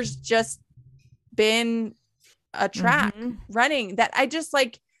 there's just been a track Mhm. running that I just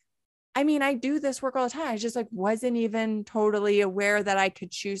like, I mean, I do this work all the time. I just like wasn't even totally aware that I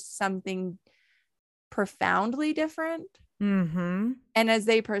could choose something profoundly different. Mhm. And as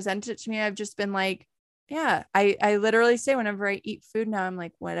they present it to me, I've just been like, yeah, I literally say whenever I eat food now, I'm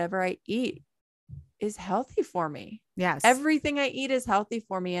like, whatever I eat is healthy for me. Yes. Everything I eat is healthy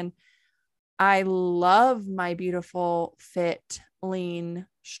for me. And I love my beautiful, fit, lean,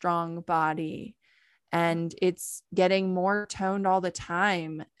 strong body. And it's getting more toned all the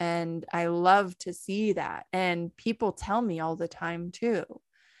time. And I love to see that. And people tell me all the time too.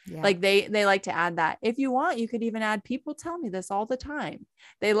 Yeah. Like they like to add that. If you want, you could even add, people tell me this all the time.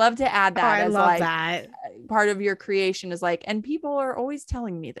 They love to add Oh, that I as love like that. part of your creation is like, and people are always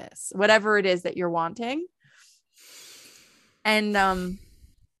telling me this, whatever it is that you're wanting. And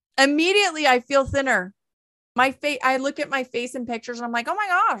immediately I feel thinner. My face, I look at my face in pictures and I'm like, oh my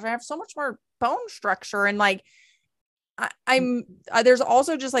gosh, I have so much more bone structure. And like I'm there's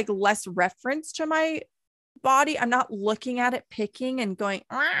also just like less reference to my body. I'm not looking at it picking and going,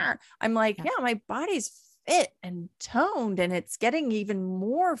 "Argh." I'm like, Yeah. yeah, my body's fit and toned, and it's getting even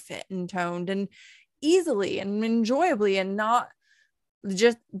more fit and toned and easily and enjoyably, and not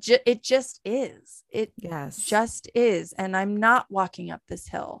just it just is. It Yes. just is. And I'm not walking up this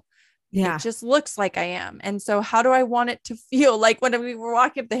hill. Yeah. It just looks like I am. And so how do I want it to feel? Like when we were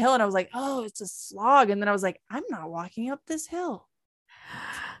walking up the hill and I was like, oh, it's a slog. And then I was like, I'm not walking up this hill.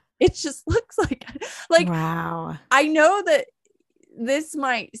 It just looks like Wow. I know that this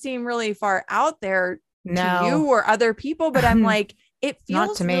might seem really far out there to No. you or other people, but I'm like, it Not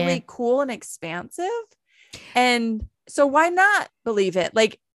feels to me. really cool and expansive. And so why not believe it?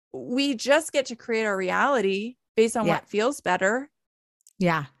 Like we just get to create our reality based on Yeah. what feels better.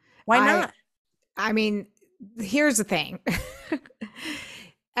 Yeah. Why not? I mean, here's the thing.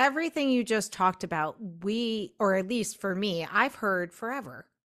 Everything you just talked about, or at least for me, I've heard forever.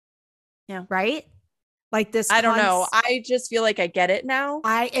 Yeah. Right? Like this. I don't know. I just feel like I get it now.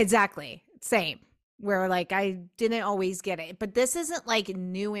 Exactly. Same. Where like I didn't always get it, but this isn't like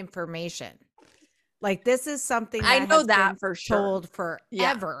new information. Like this is something that I know has that been for sure. told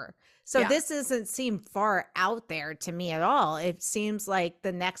forever. So Yeah. this doesn't seem far out there to me at all. It seems like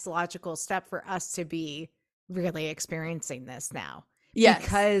the next logical step for us to be really experiencing this now. Yes.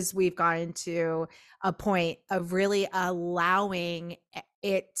 Because we've gotten to a point of really allowing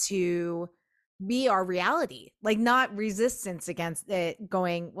it to be our reality, like not resistance against it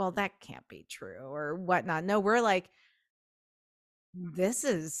going, well, that can't be true or whatnot. No, we're like, this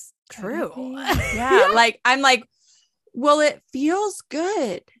is true. Yeah. Like I'm like, well, it feels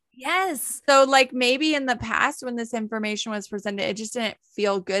good. Yes. So like maybe in the past when this information was presented, it just didn't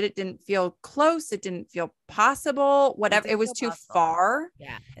feel good. It didn't feel close. It didn't feel possible, whatever. It was too far.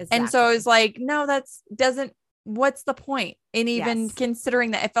 Yeah. Exactly. And so I was like, no, what's the point in even Yes.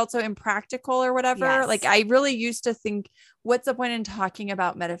 considering that? It felt so impractical or whatever. Yes. Like I really used to think, what's the point in talking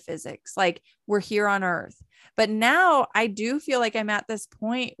about metaphysics? Like we're here on earth. But now I do feel like I'm at this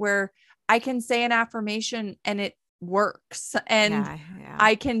point where I can say an affirmation and it works, and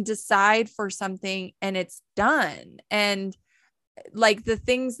I can decide for something and it's done. And like the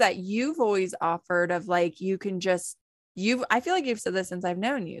things that you've always offered of like, you can just, I feel like you've said this since I've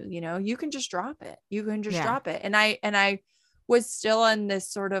known you, you know, you can just drop it. You can just drop it. And I was still in this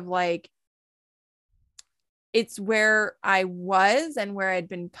sort of like, it's where I was and where I'd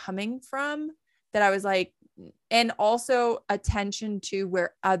been coming from, that I was like, and also attention to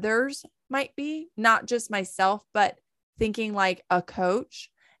where others might be, not just myself, but thinking like a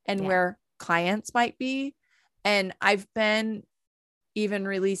coach and where clients might be. And I've been even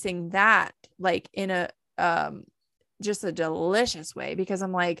releasing that like in a just a delicious way, because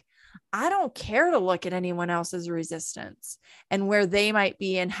I'm like, I don't care to look at anyone else's resistance and where they might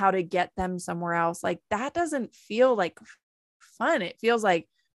be and how to get them somewhere else. Like that doesn't feel like fun. It feels like,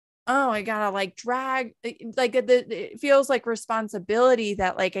 oh, I gotta like drag, like it feels like responsibility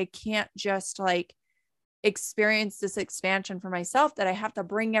that like I can't just like experience this expansion for myself, that I have to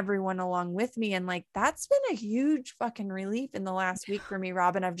bring everyone along with me. And like that's been a huge fucking relief in the last week for me,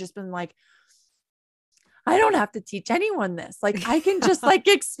 Robin. I've just been like, I don't have to teach anyone this. Like I can just like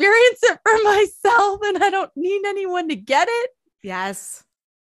experience it for myself, and I don't need anyone to get it. Yes.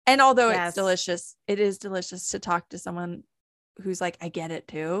 And although it's delicious, it is delicious to talk to someone who's like, I get it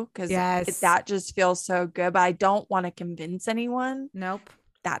too. Cause that just feels so good, but I don't want to convince anyone. Nope.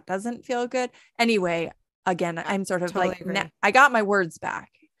 That doesn't feel good. Anyway, again, I'm sort of totally like, I got my words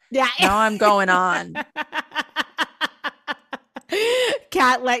back. Yeah. Now I'm going on.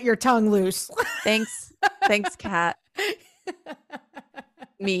 Cat, let your tongue loose. Thanks. Thanks, Cat.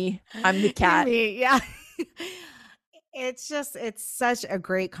 Me. I'm the cat. Me, yeah. It's such a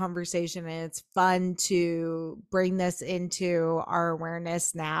great conversation, and it's fun to bring this into our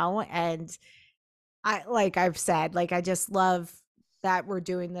awareness now. And like I've said, like, I just love that we're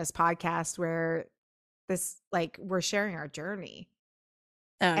doing this podcast where we're sharing our journey.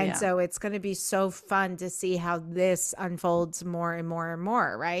 Oh, And yeah. so it's going to be so fun to see how this unfolds more and more and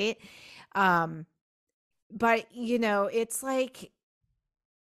more, right? But it's like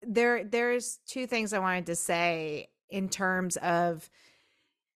there's two things I wanted to say in terms of,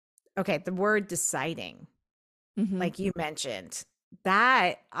 okay, the word deciding, like you mentioned,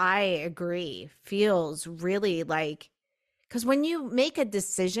 that I agree feels really like, because when you make a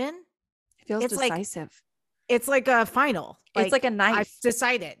decision, It feels it's like decisive. it's like a final. It's like a I've knife.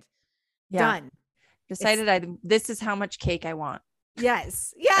 decided. Yeah. Done. Decided this is how much cake I want.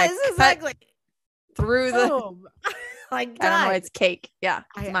 Yes. I Yes, cut exactly. through the Boom. Like, I don't know, done. it's cake. Yeah,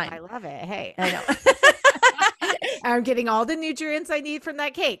 it's I mine. love it. Hey. I know. I'm getting all the nutrients I need from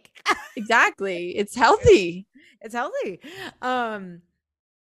that cake. Exactly. It's healthy. It's healthy.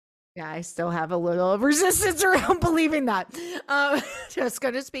 Yeah, I still have a little resistance around believing that. Just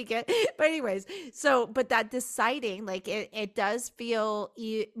gonna speak it. But anyways, but that deciding, like, it does feel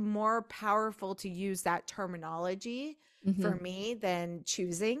more powerful to use that terminology for me than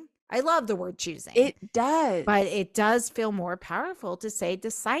choosing. I love the word choosing. It does. But it does feel more powerful to say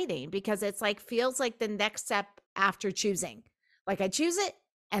deciding, because it's like, feels like the next step after choosing. Like, I choose it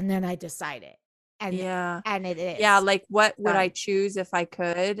and then I decide it. And yeah. And it is. Yeah, like, what would I Done. choose if I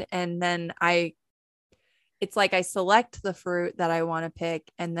could? And then it's like I select the fruit that I want to pick,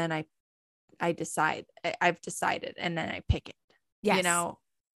 and then I decide. I've decided, and then I pick it. Yes.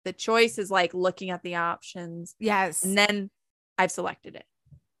 The choice is like looking at the options. Yes. And then I've selected it.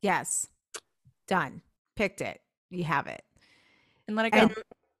 Yes. Done. Picked it. You have it. And let it go. And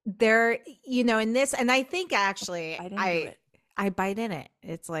there, in this, and I think actually I bite in it.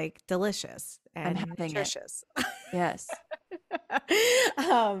 It's like delicious and nutritious. Yes.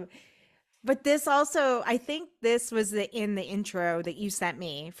 But this also, I think this was in the intro that you sent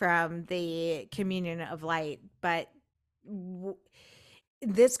me from the Communion of Light, but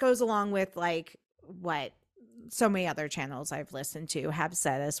this goes along with like what so many other channels I've listened to have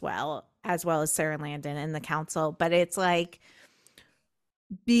said as well as Sarah Landon and the council. But it's like,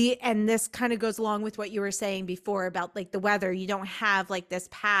 and this kind of goes along with what you were saying before about like the weather. You don't have like this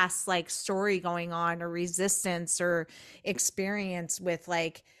past like story going on, or resistance or experience with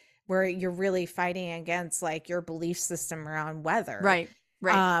like where you're really fighting against like your belief system around weather. Right.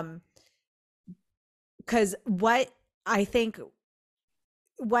 Because what I think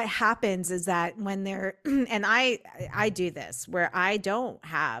what happens is that when they're and I do this where I don't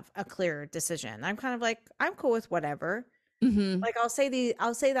have a clear decision. I'm kind of like, I'm cool with whatever. Like, I'll say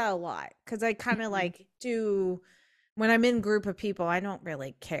that a lot, because I kind of like do, when I'm in group of people, I don't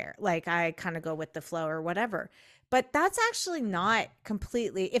really care. Like, I kind of go with the flow or whatever. But that's actually not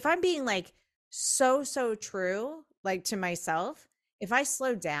completely, if I'm being like so true, like to myself, if I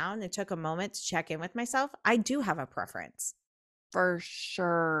slowed down and took a moment to check in with myself, I do have a preference. For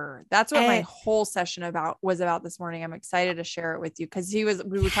sure. That's what my whole session was about this morning. I'm excited to share it with you, because we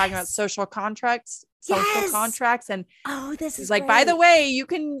were talking about social contracts, and this is like, by the way, you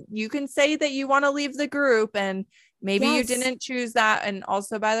can say that you want to leave the group, and maybe you didn't choose that. And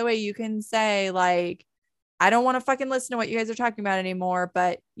also, by the way, you can say like, I don't want to fucking listen to what you guys are talking about anymore,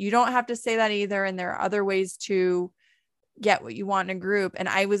 but you don't have to say that either. And there are other ways to get what you want in a group. And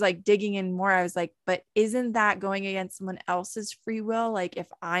I was like digging in more. I was like, but isn't that going against someone else's free will? Like, if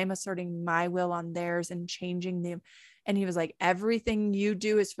I'm asserting my will on theirs and changing them. And he was like, everything you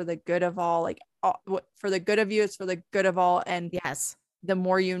do is for the good of all, like for the good of you, it's for the good of all. And yes, the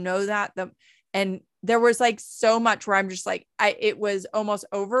more you know that, and there was like so much where I'm just like, it was almost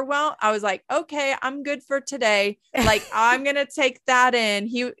overwhelmed. I was like, okay, I'm good for today. Like, I'm going to take that in.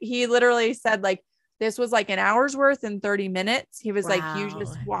 He literally said like, this was like an hour's worth in 30 minutes. He was like, you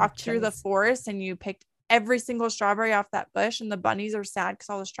just walked through the forest and you picked every single strawberry off that bush, and the bunnies are sad because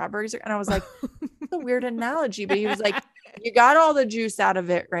all the strawberries are. And I was like, that's a weird analogy, but he was like, you got all the juice out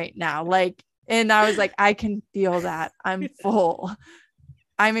of it right now. Like, and I was like, I can feel that. I'm full.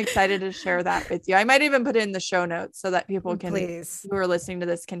 I'm excited to share that with you. I might even put it in the show notes so that people who are listening to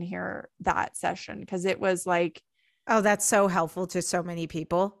this can hear that session. Because it was like, oh, that's so helpful to so many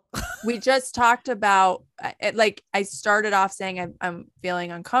people. We just talked about it. Like, I started off saying I'm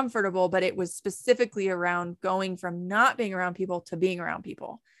feeling uncomfortable, but it was specifically around going from not being around people to being around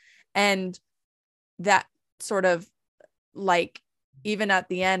people. And that sort of like, even at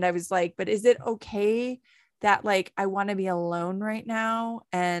the end, I was like, but is it okay that like I want to be alone right now?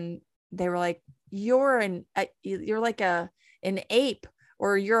 And they were like, you're like an ape,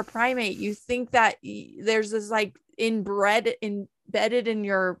 or you're a primate. You think that there's this like embedded in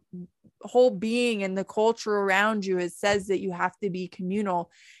your whole being and the culture around you. It says that you have to be communal.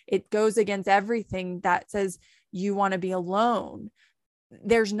 It goes against everything that says you want to be alone.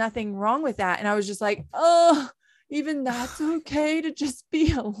 There's nothing wrong with that. And I was just like, oh, even that's okay to just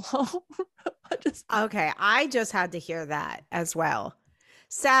be alone. Okay, I just had to hear that as well.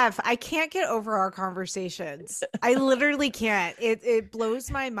 Sav, I can't get over our conversations. I literally can't. It blows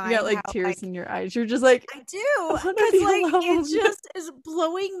my You mind got like how, tears in your eyes. You're just like, I I do, wanna because be like it alone. just is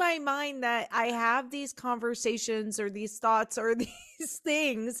blowing my mind that I have these conversations or these thoughts or these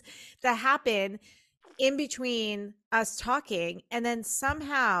things that happen in between us talking, and then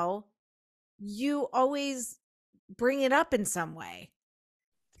somehow you always bring it up in some way.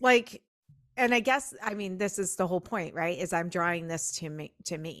 Like, and I guess, I mean, this is the whole point, right? Is I'm drawing this to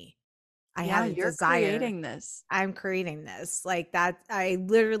me. I Yeah, had a you're desire. creating this. I'm creating this. Like that, I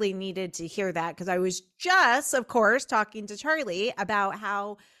literally needed to hear that because I was just, of course, talking to Charlie about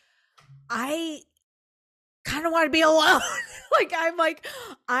how I kind of want to be alone.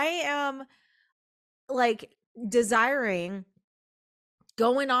 I am like desiring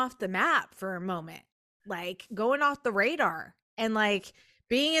going off the map for a moment, like going off the radar and like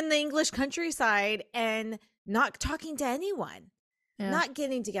being in the English countryside and not talking to anyone, not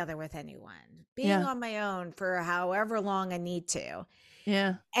getting together with anyone, being on my own for however long I need to.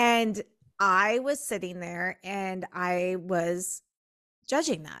 Yeah. And I was sitting there and I was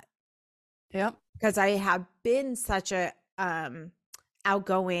judging that. Yep. Because I have been such a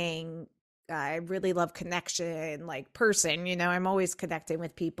outgoing, I really love connection, like person, I'm always connecting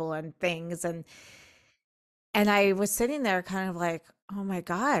with people and things. And I was sitting there kind of like, oh my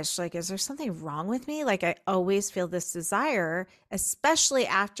gosh, like, is there something wrong with me? Like, I always feel this desire, especially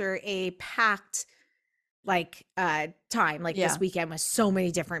after a packed like time, like this weekend with so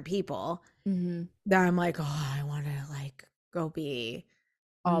many different people, that I'm like, oh, I want to like go be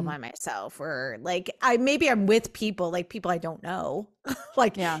all by myself, or like maybe I'm with people, like people I don't know,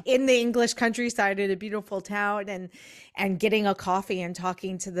 like in the English countryside in a beautiful town, and getting a coffee and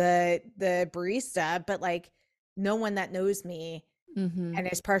talking to the barista, but like no one that knows me and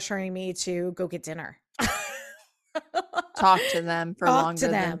is pressuring me to go get dinner. Talk to them for longer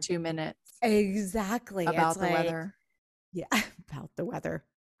than 2 minutes. Exactly. About it's the like, weather. Yeah, about the weather.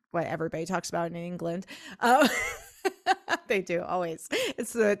 What everybody talks about in England. They do always.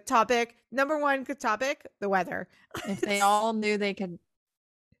 It's the topic, number one topic, the weather. If they all knew they could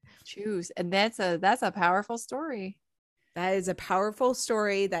choose. And that's a powerful story. That is a powerful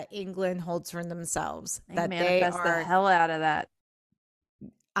story that England holds for themselves. They that manifest they are the hell out of that.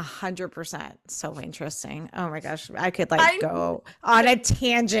 100%. So interesting. Oh my gosh. I could go on a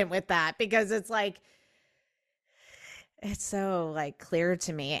tangent with that because it's like, it's so like clear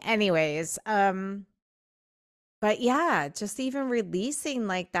to me. Anyways, but yeah, just even releasing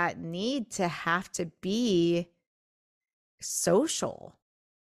like that need to have to be social.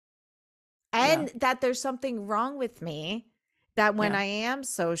 And that there's something wrong with me, that when I am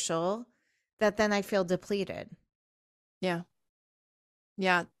social, that then I feel depleted. Yeah.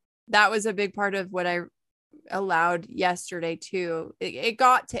 Yeah. That was a big part of what I allowed yesterday too. It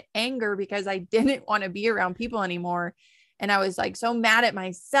got to anger because I didn't want to be around people anymore. And I was like so mad at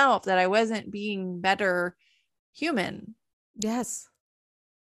myself that I wasn't being better human. Yes.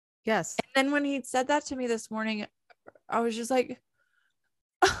 Yes. And then when he said that to me this morning, I was just like,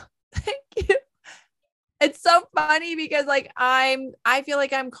 oh, thank you. It's so funny because like I feel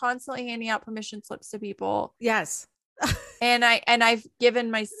like I'm constantly handing out permission slips to people. Yes. and I've given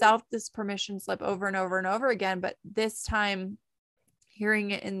myself this permission slip over and over and over again, but this time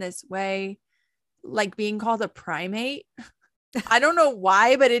hearing it in this way, like being called a primate, I don't know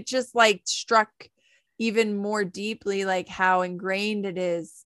why, but it just like struck even more deeply, like how ingrained it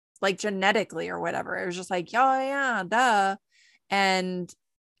is, like genetically or whatever. It was just like, yeah, duh. And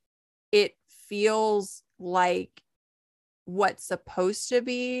it feels like what's supposed to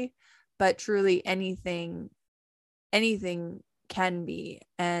be, but truly anything can be.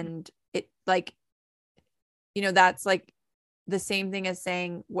 And it like, that's like the same thing as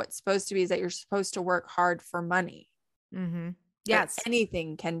saying what's supposed to be is that you're supposed to work hard for money. Mm-hmm. Yes. But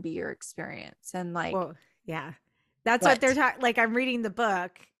anything can be your experience. And like, well, yeah, that's what they're talking. Like, I'm reading the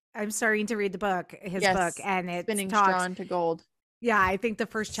book. I'm starting to read the book, his book, and it's Spinning Straw into Gold. Yeah. I think the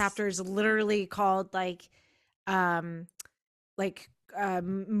first chapter is literally called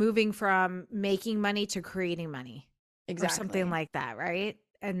moving from making money to creating money. or something Exactly. like that, right?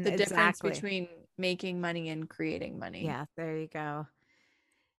 And The difference exactly. between making money and creating money. Yeah, there you go.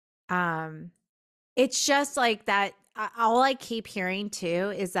 It's just like that. All I keep hearing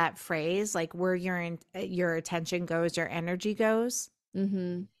too is that phrase, like where your attention goes, your energy goes,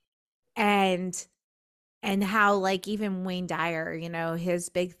 Mm-hmm. and how like even Wayne Dyer, his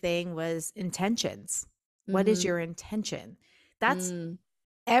big thing was intentions. What is Mm-hmm. your intention? That's Mm,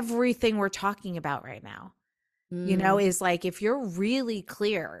 everything we're talking about right now. mm, Is like if you're really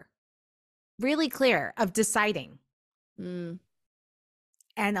clear of deciding mm,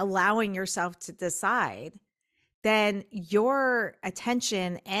 and allowing yourself to decide, then your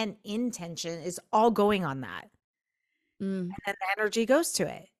attention and intention is all going on that. mm. And the energy goes to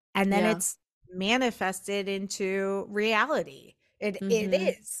it. And then Yeah. it's manifested into reality. It Mm-hmm.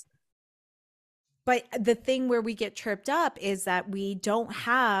 is. But the thing where we get tripped up is that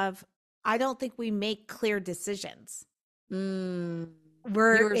I don't think we make clear decisions. Mm. You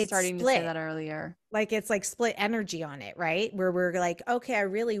Where were it's starting to say split. that earlier. Like it's like split energy on it, right? Where we're like, okay, I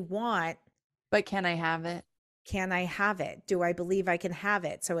really want, But can I have it? can I have it? Do I believe I can have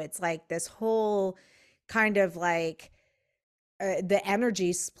it? So it's like this whole kind of like the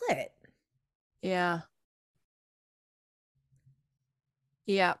energy split. Yeah.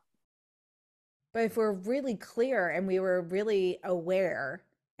 Yeah. But if we're really clear and we were really aware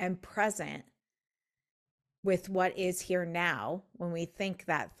and present with what is here now when we think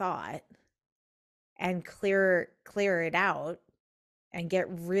that thought and clear it out and get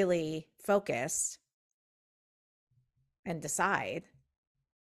really focused and decide,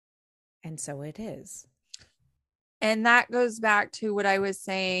 and so it is. And that goes back to what I was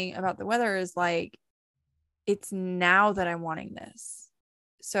saying about the weather is like, it's now that I'm wanting this.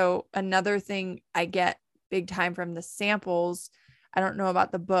 So another thing I get big time from the samples, I don't know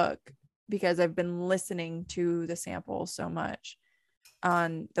about the book because I've been listening to the samples so much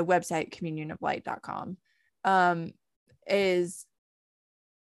on the website communionoflight.com, is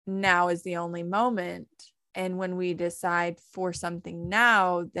now is the only moment. And when we decide for something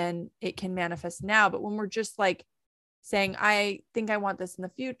now, then it can manifest now. But when we're just like saying, I think I want this in the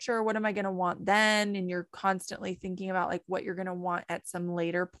future, what am I going to want then? And you're constantly thinking about like what you're going to want at some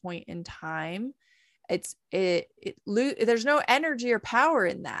later point in time. There's no energy or power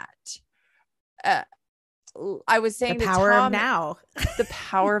in that. Uh, I was The saying to power of Tom, now. The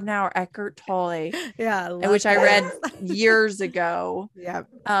Power of Now, Eckhart Tolle, Yeah, which I read years ago. Yeah.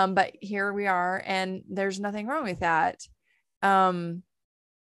 But here we are, and there's nothing wrong with that. I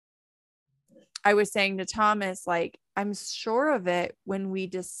was saying to Thomas, like, I'm sure of it when we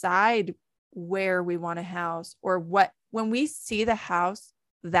decide where we want a house or when we see the house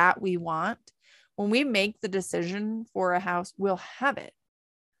that we want, when we make the decision for a house, we'll have it.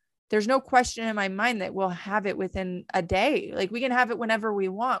 There's no question in my mind that we'll have it within a day. Like we can have it whenever we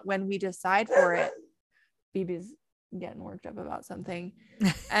want when we decide for it. BB's getting worked up about something.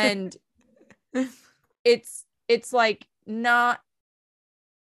 And it's like not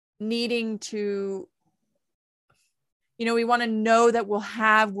needing to, we want to know that we'll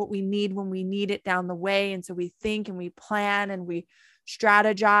have what we need when we need it down the way. And so we think and we plan and we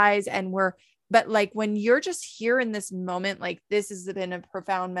strategize but like when you're just here in this moment, like this has been a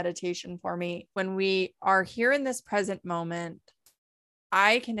profound meditation for me. When we are here in this present moment,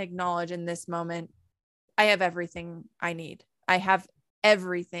 I can acknowledge in this moment, I have everything I need. I have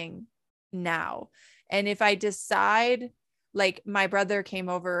everything now. And if I decide, like my brother came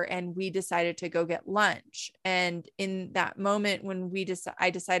over and we decided to go get lunch. And in that moment when I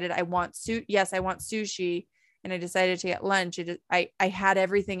decided I want sushi, and I decided to get lunch, I had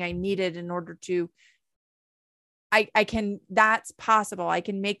everything I needed in order to, that's possible. I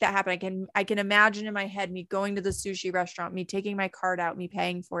can make that happen. I can imagine in my head, me going to the sushi restaurant, me taking my card out, me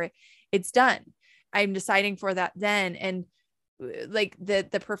paying for it. It's done. I'm deciding for that then. And like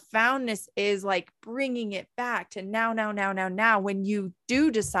the profoundness is like bringing it back to now, when you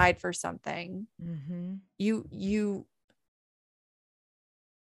do decide for something,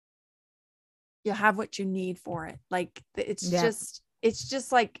 you'll have what you need for it. Like it's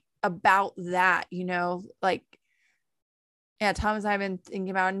just like about that, like, yeah, Tom and I have been thinking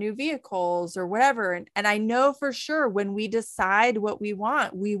about new vehicles or whatever. And I know for sure when we decide what we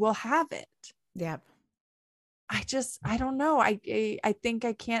want, we will have it. Yep. I don't know. I think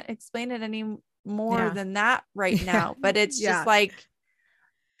I can't explain it any more than that right now, but it's just like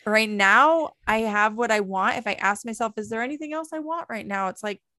right now I have what I want. If I ask myself, is there anything else I want right now? It's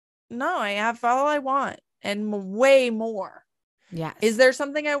like, no, I have all I want and way more. Yes. Is there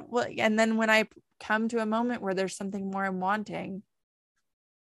something and then when I come to a moment where there's something more I'm wanting,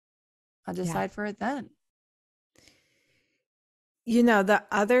 I'll decide for it then. The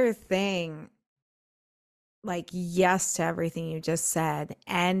other thing, like, yes to everything you just said,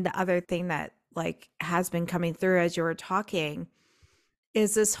 and the other thing that like has been coming through as you were talking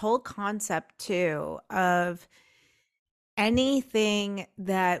is this whole concept too of anything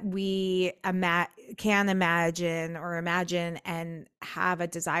that we can imagine and have a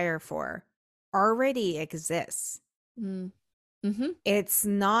desire for already exists. Mm. Mm-hmm. It's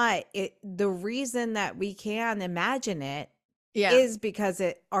not the reason that we can imagine it Yeah. is because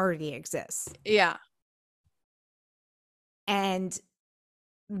it already exists. Yeah. And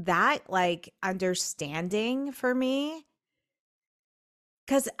that like understanding for me,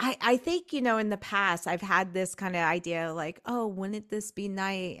 because I think, in the past I've had this kind of idea like, oh, wouldn't this be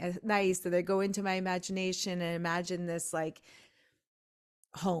nice that I go into my imagination and imagine this like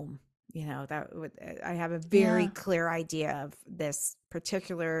home, that would, I have a very Yeah. clear idea of this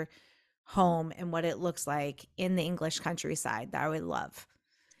particular home and what it looks like in the English countryside that I would love.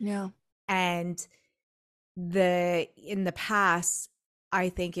 Yeah. And in the past, I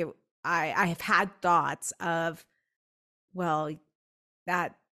think I have had thoughts of, well,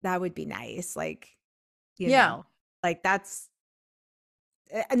 that would be nice. Like, Yeah. like that's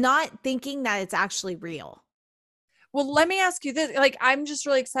not thinking that it's actually real. Well, let me ask you this. Like, I'm just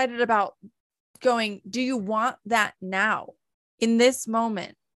really excited about going, do you want that now in this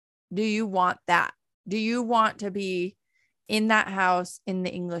moment? Do you want that? Do you want to be in that house in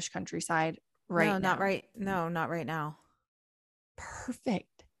the English countryside right No, now? not right. No, not right now.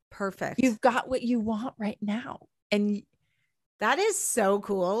 Perfect. Perfect. You've got what you want right now. And that is so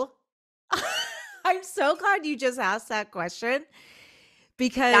cool. I'm so glad you just asked that question,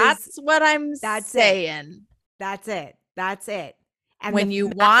 because that's what I'm saying. That's it. That's it. And when you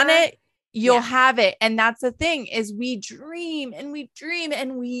want it, you'll have it. And that's the thing is we dream and we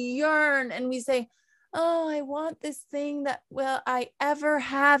yearn and we say, oh, I want this thing that will I ever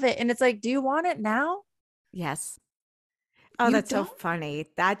have it. And it's like, do you want it now? Yes. Oh, that's so funny.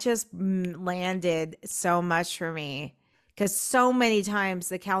 That just landed so much for me, because so many times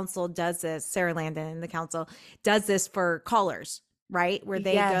the council does this. Sarah Landon and the council does this for callers, right? Where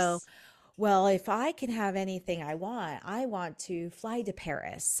they go, well, if I can have anything I want to fly to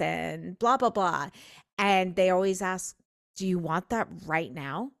Paris and blah, blah, blah. And they always ask, do you want that right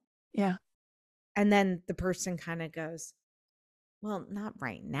now? Yeah. And then the person kind of goes, well, not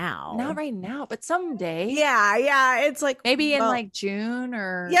right now. Not right now, but someday. Yeah. Yeah. It's like maybe in like June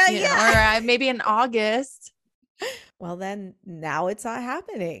or, or maybe in August. Well, then now it's not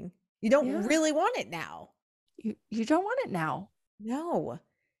happening. You don't really want it now. You don't want it now. No.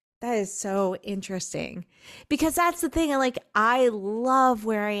 That is so interesting, because that's the thing. Like, I love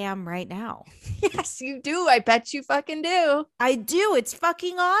where I am right now. Yes, you do. I bet you fucking do. I do. It's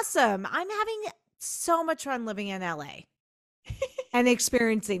fucking awesome. I'm having so much fun living in LA and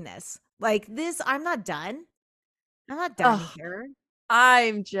experiencing this. Like this, I'm not done. I'm not done here.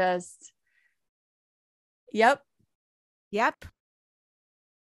 I'm just. Yep. Yep.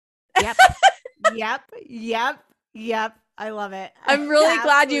 I love it. I'm really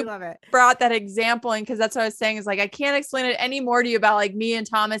glad you brought that example in, because that's what I was saying is like, I can't explain it anymore to you about like me and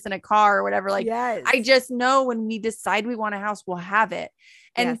Thomas in a car or whatever. Like, I just know when we decide we want a house, we'll have it.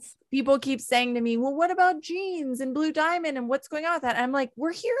 And people keep saying to me, well, what about jeans and Blue Diamond and what's going on with that? And I'm like,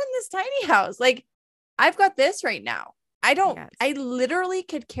 we're here in this tiny house. Like, I've got this right now. I literally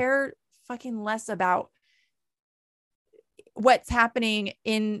could care fucking less about what's happening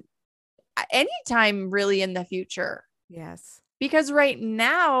in any time really in the future. Yes. Because right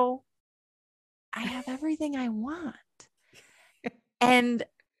now I have everything I want. And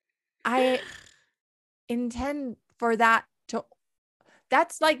I intend for that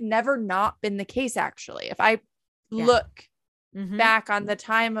that's like never not been the case, actually. If I look back on the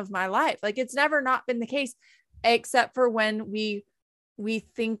time of my life, like it's never not been the case, except for when we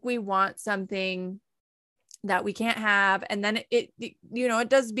think we want something that we can't have. And then it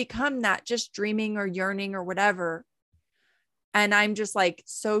does become that just dreaming or yearning or whatever. And I'm just like,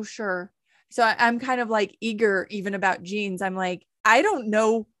 so sure. So I'm kind of like eager even about jeans. I'm like, I don't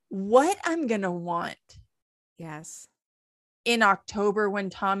know what I'm going to want. Yes. In October when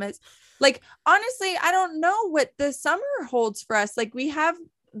Thomas, like, honestly, I don't know what the summer holds for us. Like, we have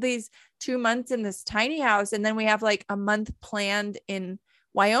these 2 months in this tiny house, and then we have like a month planned in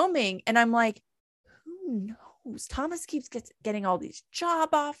Wyoming. And I'm like, who knows? Thomas keeps getting all these job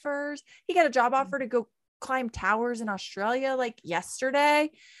offers. He got a job offer to go climb towers in Australia like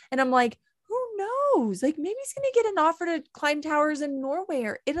yesterday. And I'm like, who knows? Like, maybe he's going to get an offer to climb towers in Norway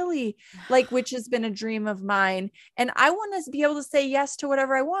or Italy, like, which has been a dream of mine. And I want to be able to say yes to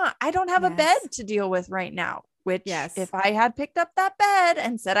whatever I want. I don't have a bed to deal with right now. which Yes. if I had picked up that bed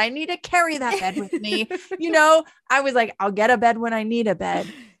and said, I need to carry that bed with me, I was like, I'll get a bed when I need a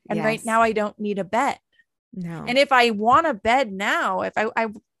bed. And right Yes. now I don't need a bed. No. And if I want a bed now, if I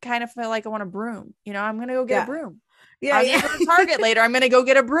kind of feel like I want a broom, I'm going to go get a broom. Yeah. I'm going to go to Target later. I'm going to go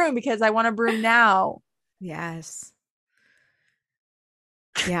get a broom because I want a broom now. Yes.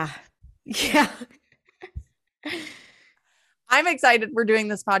 Yeah. Yeah. I'm excited we're doing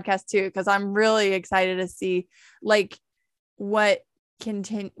this podcast too, because I'm really excited to see like what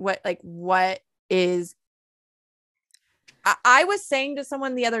is. I was saying to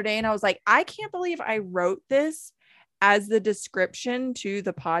someone the other day and I was like, I can't believe I wrote this as the description to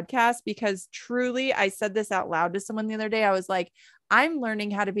the podcast, because truly I said this out loud to someone the other day. I was like, I'm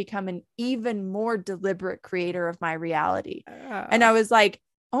learning how to become an even more deliberate creator of my reality. And I was like,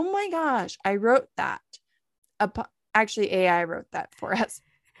 oh my gosh, I wrote that. Actually, AI wrote that for us.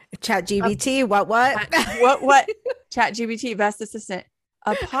 ChatGPT, what? ChatGPT, best assistant.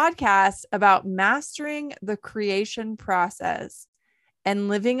 A podcast about mastering the creation process and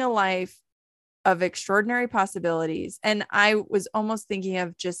living a life of extraordinary possibilities. And I was almost thinking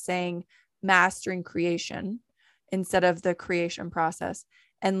of just saying mastering creation instead of the creation process,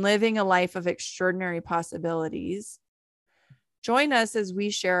 and living a life of extraordinary possibilities. Join us as we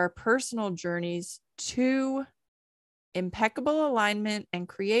share our personal journeys to impeccable alignment and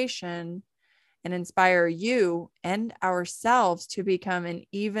creation, and inspire you and ourselves to become an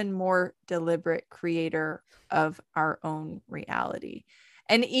even more deliberate creator of our own reality.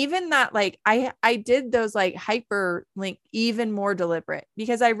 And even that, like, I did those like hyperlink, even more deliberate,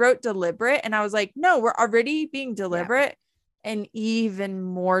 because I wrote deliberate and I was like, no, we're already being deliberate and even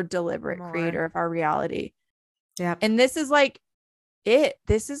more deliberate creator of our reality. Yeah. And this is like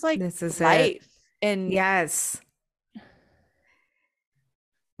this is like life. And yes.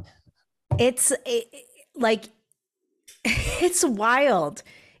 It's it's wild.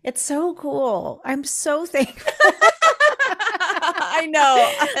 It's so cool. I'm so thankful. I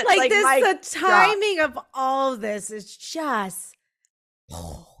know. Like the timing of all of this is just,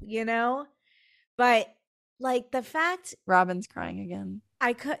 but like the fact Robin's crying again.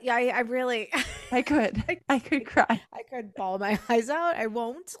 I could cry. I could bawl my eyes out. I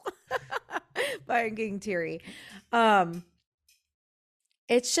won't, but I'm getting teary.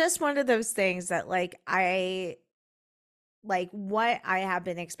 It's just one of those things that what I have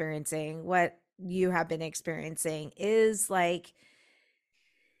been experiencing, what you have been experiencing is like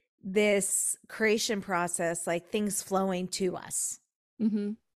this creation process, like things flowing to us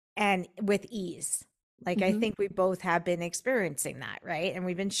and with ease. Like, I think we both have been experiencing that, right? And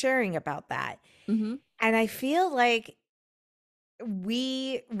we've been sharing about that. And I feel like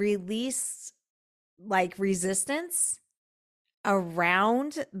we released like resistance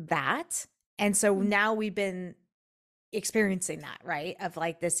around that. And so now we've been experiencing that, right? Of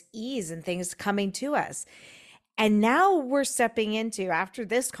like this ease and things coming to us. And now we're stepping into, after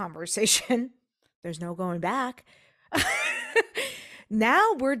this conversation, there's no going back.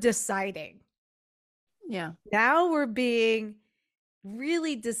 Now we're deciding. Yeah. Now we're being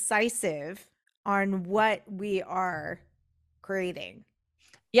really decisive on what we are creating.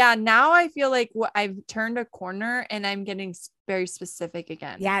 Yeah. Now I feel like I've turned a corner and I'm getting very specific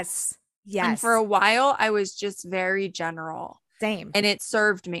again. Yes. Yes. And for a while I was just very general. Same. And it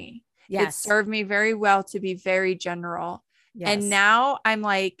served me. Yes. It served me very well to be very general. Yes. And now I'm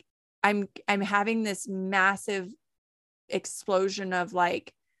like, I'm having this massive explosion of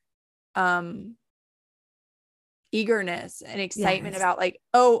like, eagerness and excitement about like,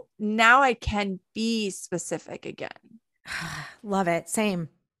 oh, now I can be specific again. Love it. Same.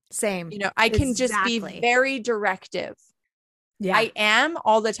 I can just be very directive. Yeah. I am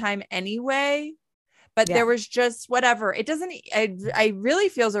all the time anyway, but there was just whatever. It doesn't, I really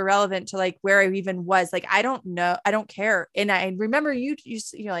feels irrelevant to like where I even was. Like, I don't know. I don't care. And I remember you're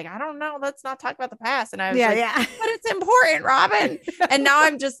like, I don't know. Let's not talk about the past. And I was but it's important, Robin. And now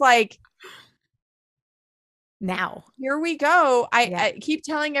I'm just like, now here we go. I keep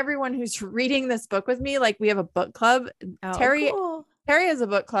telling everyone who's reading this book with me, like we have a book club. Terry has a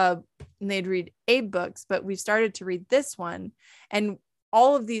book club and they'd read 8 books, but we've started to read this one. And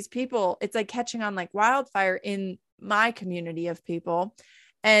all of these people, it's like catching on like wildfire in my community of people.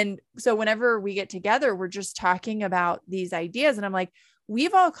 And so whenever we get together, we're just talking about these ideas. And I'm like,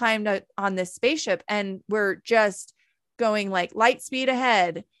 we've all climbed on this spaceship and we're just going like light speed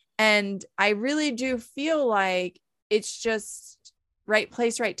ahead. And I really do feel like it's just right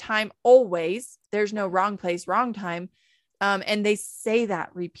place, right time, always. There's no wrong place, wrong time. And they say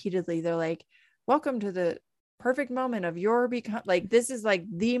that repeatedly. They're like, welcome to the perfect moment of your like, this is like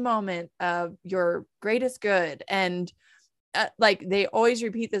the moment of your greatest good. And like, they always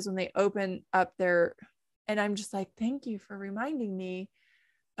repeat this when they open up their, and I'm just like, thank you for reminding me.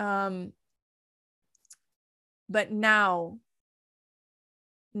 But now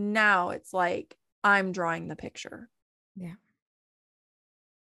it's like, I'm drawing the picture. Yeah.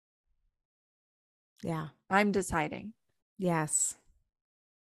 Yeah. I'm deciding. Yes.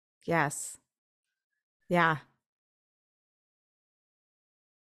 Yes. Yeah.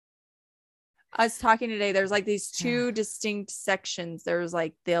 I was talking today, there's like these two distinct sections. There was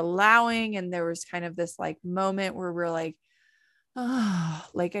like the allowing, and there was kind of this like moment where we're like, oh,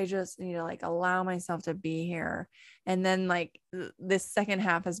 like, I just need to like allow myself to be here. And then like this second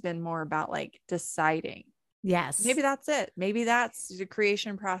half has been more about like deciding. Yes. Maybe that's it. Maybe that's the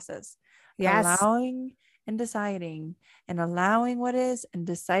creation process. Yes. Allowing and deciding, and allowing what is and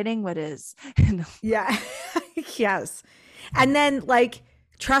deciding what is. Yeah. Yes. And then like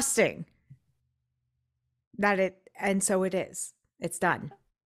trusting that and so it is. It's done.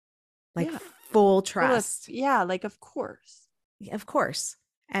 Like full trust. Yeah, like, of course. Of course.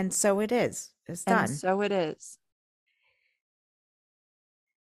 And so it is. It's done. And so it is.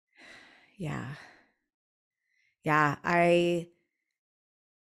 Yeah. Yeah. I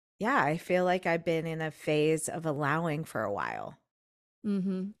feel like I've been in a phase of allowing for a while.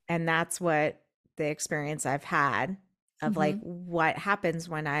 Mm-hmm. And that's what the experience I've had of like what happens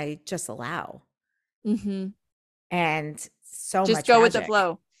when I just allow. Mm-hmm. And so just much go magic. with the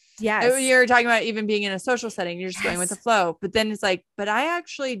flow. Yes. You're talking about even being in a social setting, you're just going with the flow. But then it's like, but I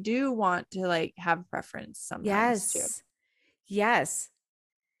actually do want to like have preference sometimes too. Yes.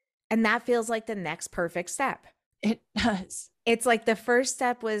 And that feels like the next perfect step. It does. It's like the first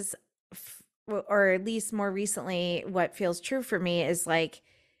step was, or at least more recently, what feels true for me is like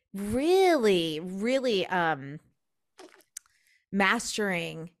really, really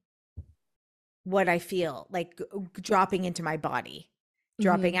mastering what I feel, like dropping into my body,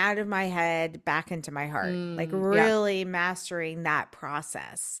 dropping out of my head, back into my heart, like really mastering that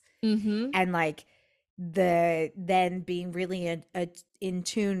process. And like then being really in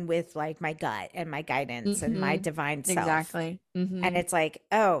tune with like my gut and my guidance and my divine self. Exactly. And it's like,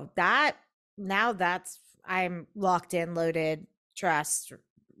 oh, now that's, I'm locked in, loaded, trust,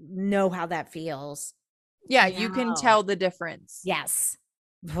 know how that feels. Yeah, you can tell the difference. Yes.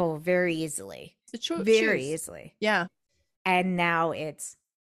 Oh, very easily. Very easily. Yeah. And now it's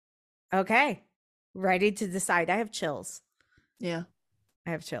okay. Ready to decide. I have chills. Yeah.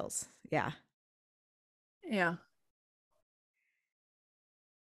 I have chills. Yeah. Yeah.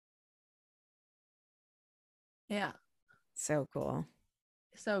 Yeah. So cool.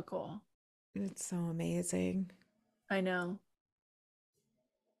 So cool. It's so amazing. I know.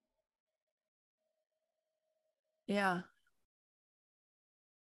 Yeah.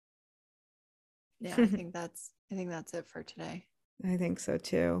 Yeah, I think that's it for today. I think so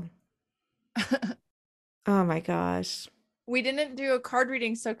too. Oh my gosh. We didn't do a card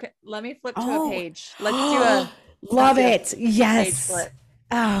reading, so let me flip to a page. Let's do love it. Yes. Page flip.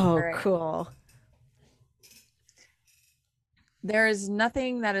 Oh, right. Cool. There is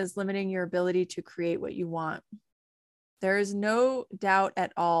nothing that is limiting your ability to create what you want. There is no doubt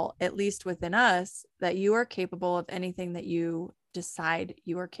at all, at least within us, that you are capable of anything that you decide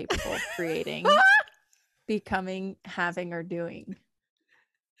you are capable of creating, becoming, having, or doing.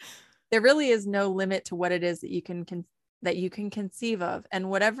 There really is no limit to what it is that you can conceive of. And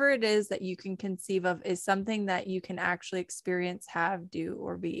whatever it is that you can conceive of is something that you can actually experience, have, do,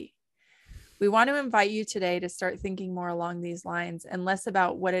 or be. We want to invite you today to start thinking more along these lines and less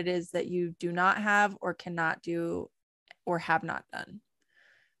about what it is that you do not have or cannot do or have not done.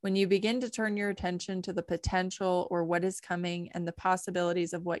 When you begin to turn your attention to the potential or what is coming and the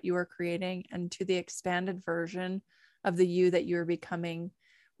possibilities of what you are creating and to the expanded version of the you that you are becoming,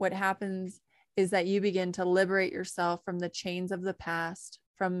 what happens is that you begin to liberate yourself from the chains of the past,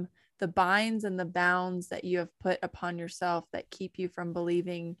 from the binds and the bounds that you have put upon yourself that keep you from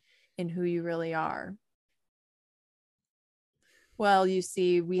believing in who you really are. Well, you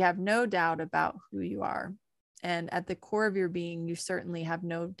see, we have no doubt about who you are. And at the core of your being, you certainly have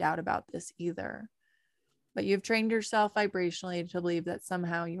no doubt about this either. But you've trained yourself vibrationally to believe that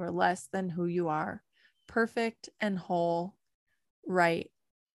somehow you are less than who you are, perfect and whole right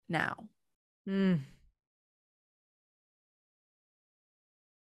now.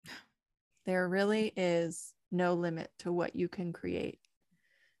 There really is no limit to what you can create.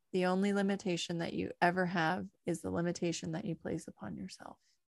 The only limitation that you ever have is the limitation that you place upon yourself.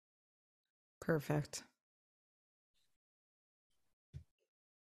 Perfect.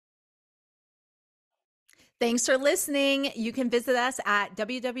 Thanks for listening. You can visit us at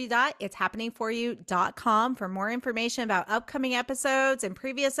www.itshappeningforyou.com for more information about upcoming episodes and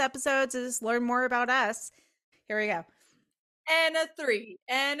previous episodes, and just learn more about us. Here we go. And a 3,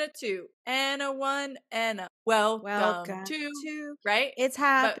 and a 2, and a 1, and a welcome to right? It's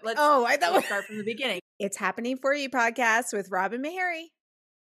happening. Let's start from the beginning. It's Happening For You podcast with Robin Meharry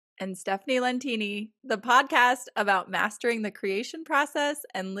and Stephanie Lentini, the podcast about mastering the creation process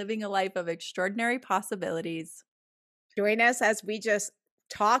and living a life of extraordinary possibilities. Join us as we just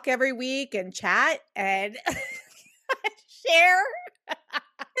talk every week and chat and share.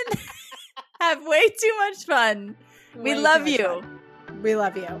 Have way too much fun. We love you. We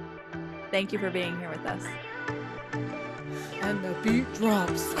love you. Thank you for being here with us. And the beat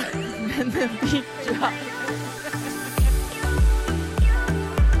drops. And the beat drops.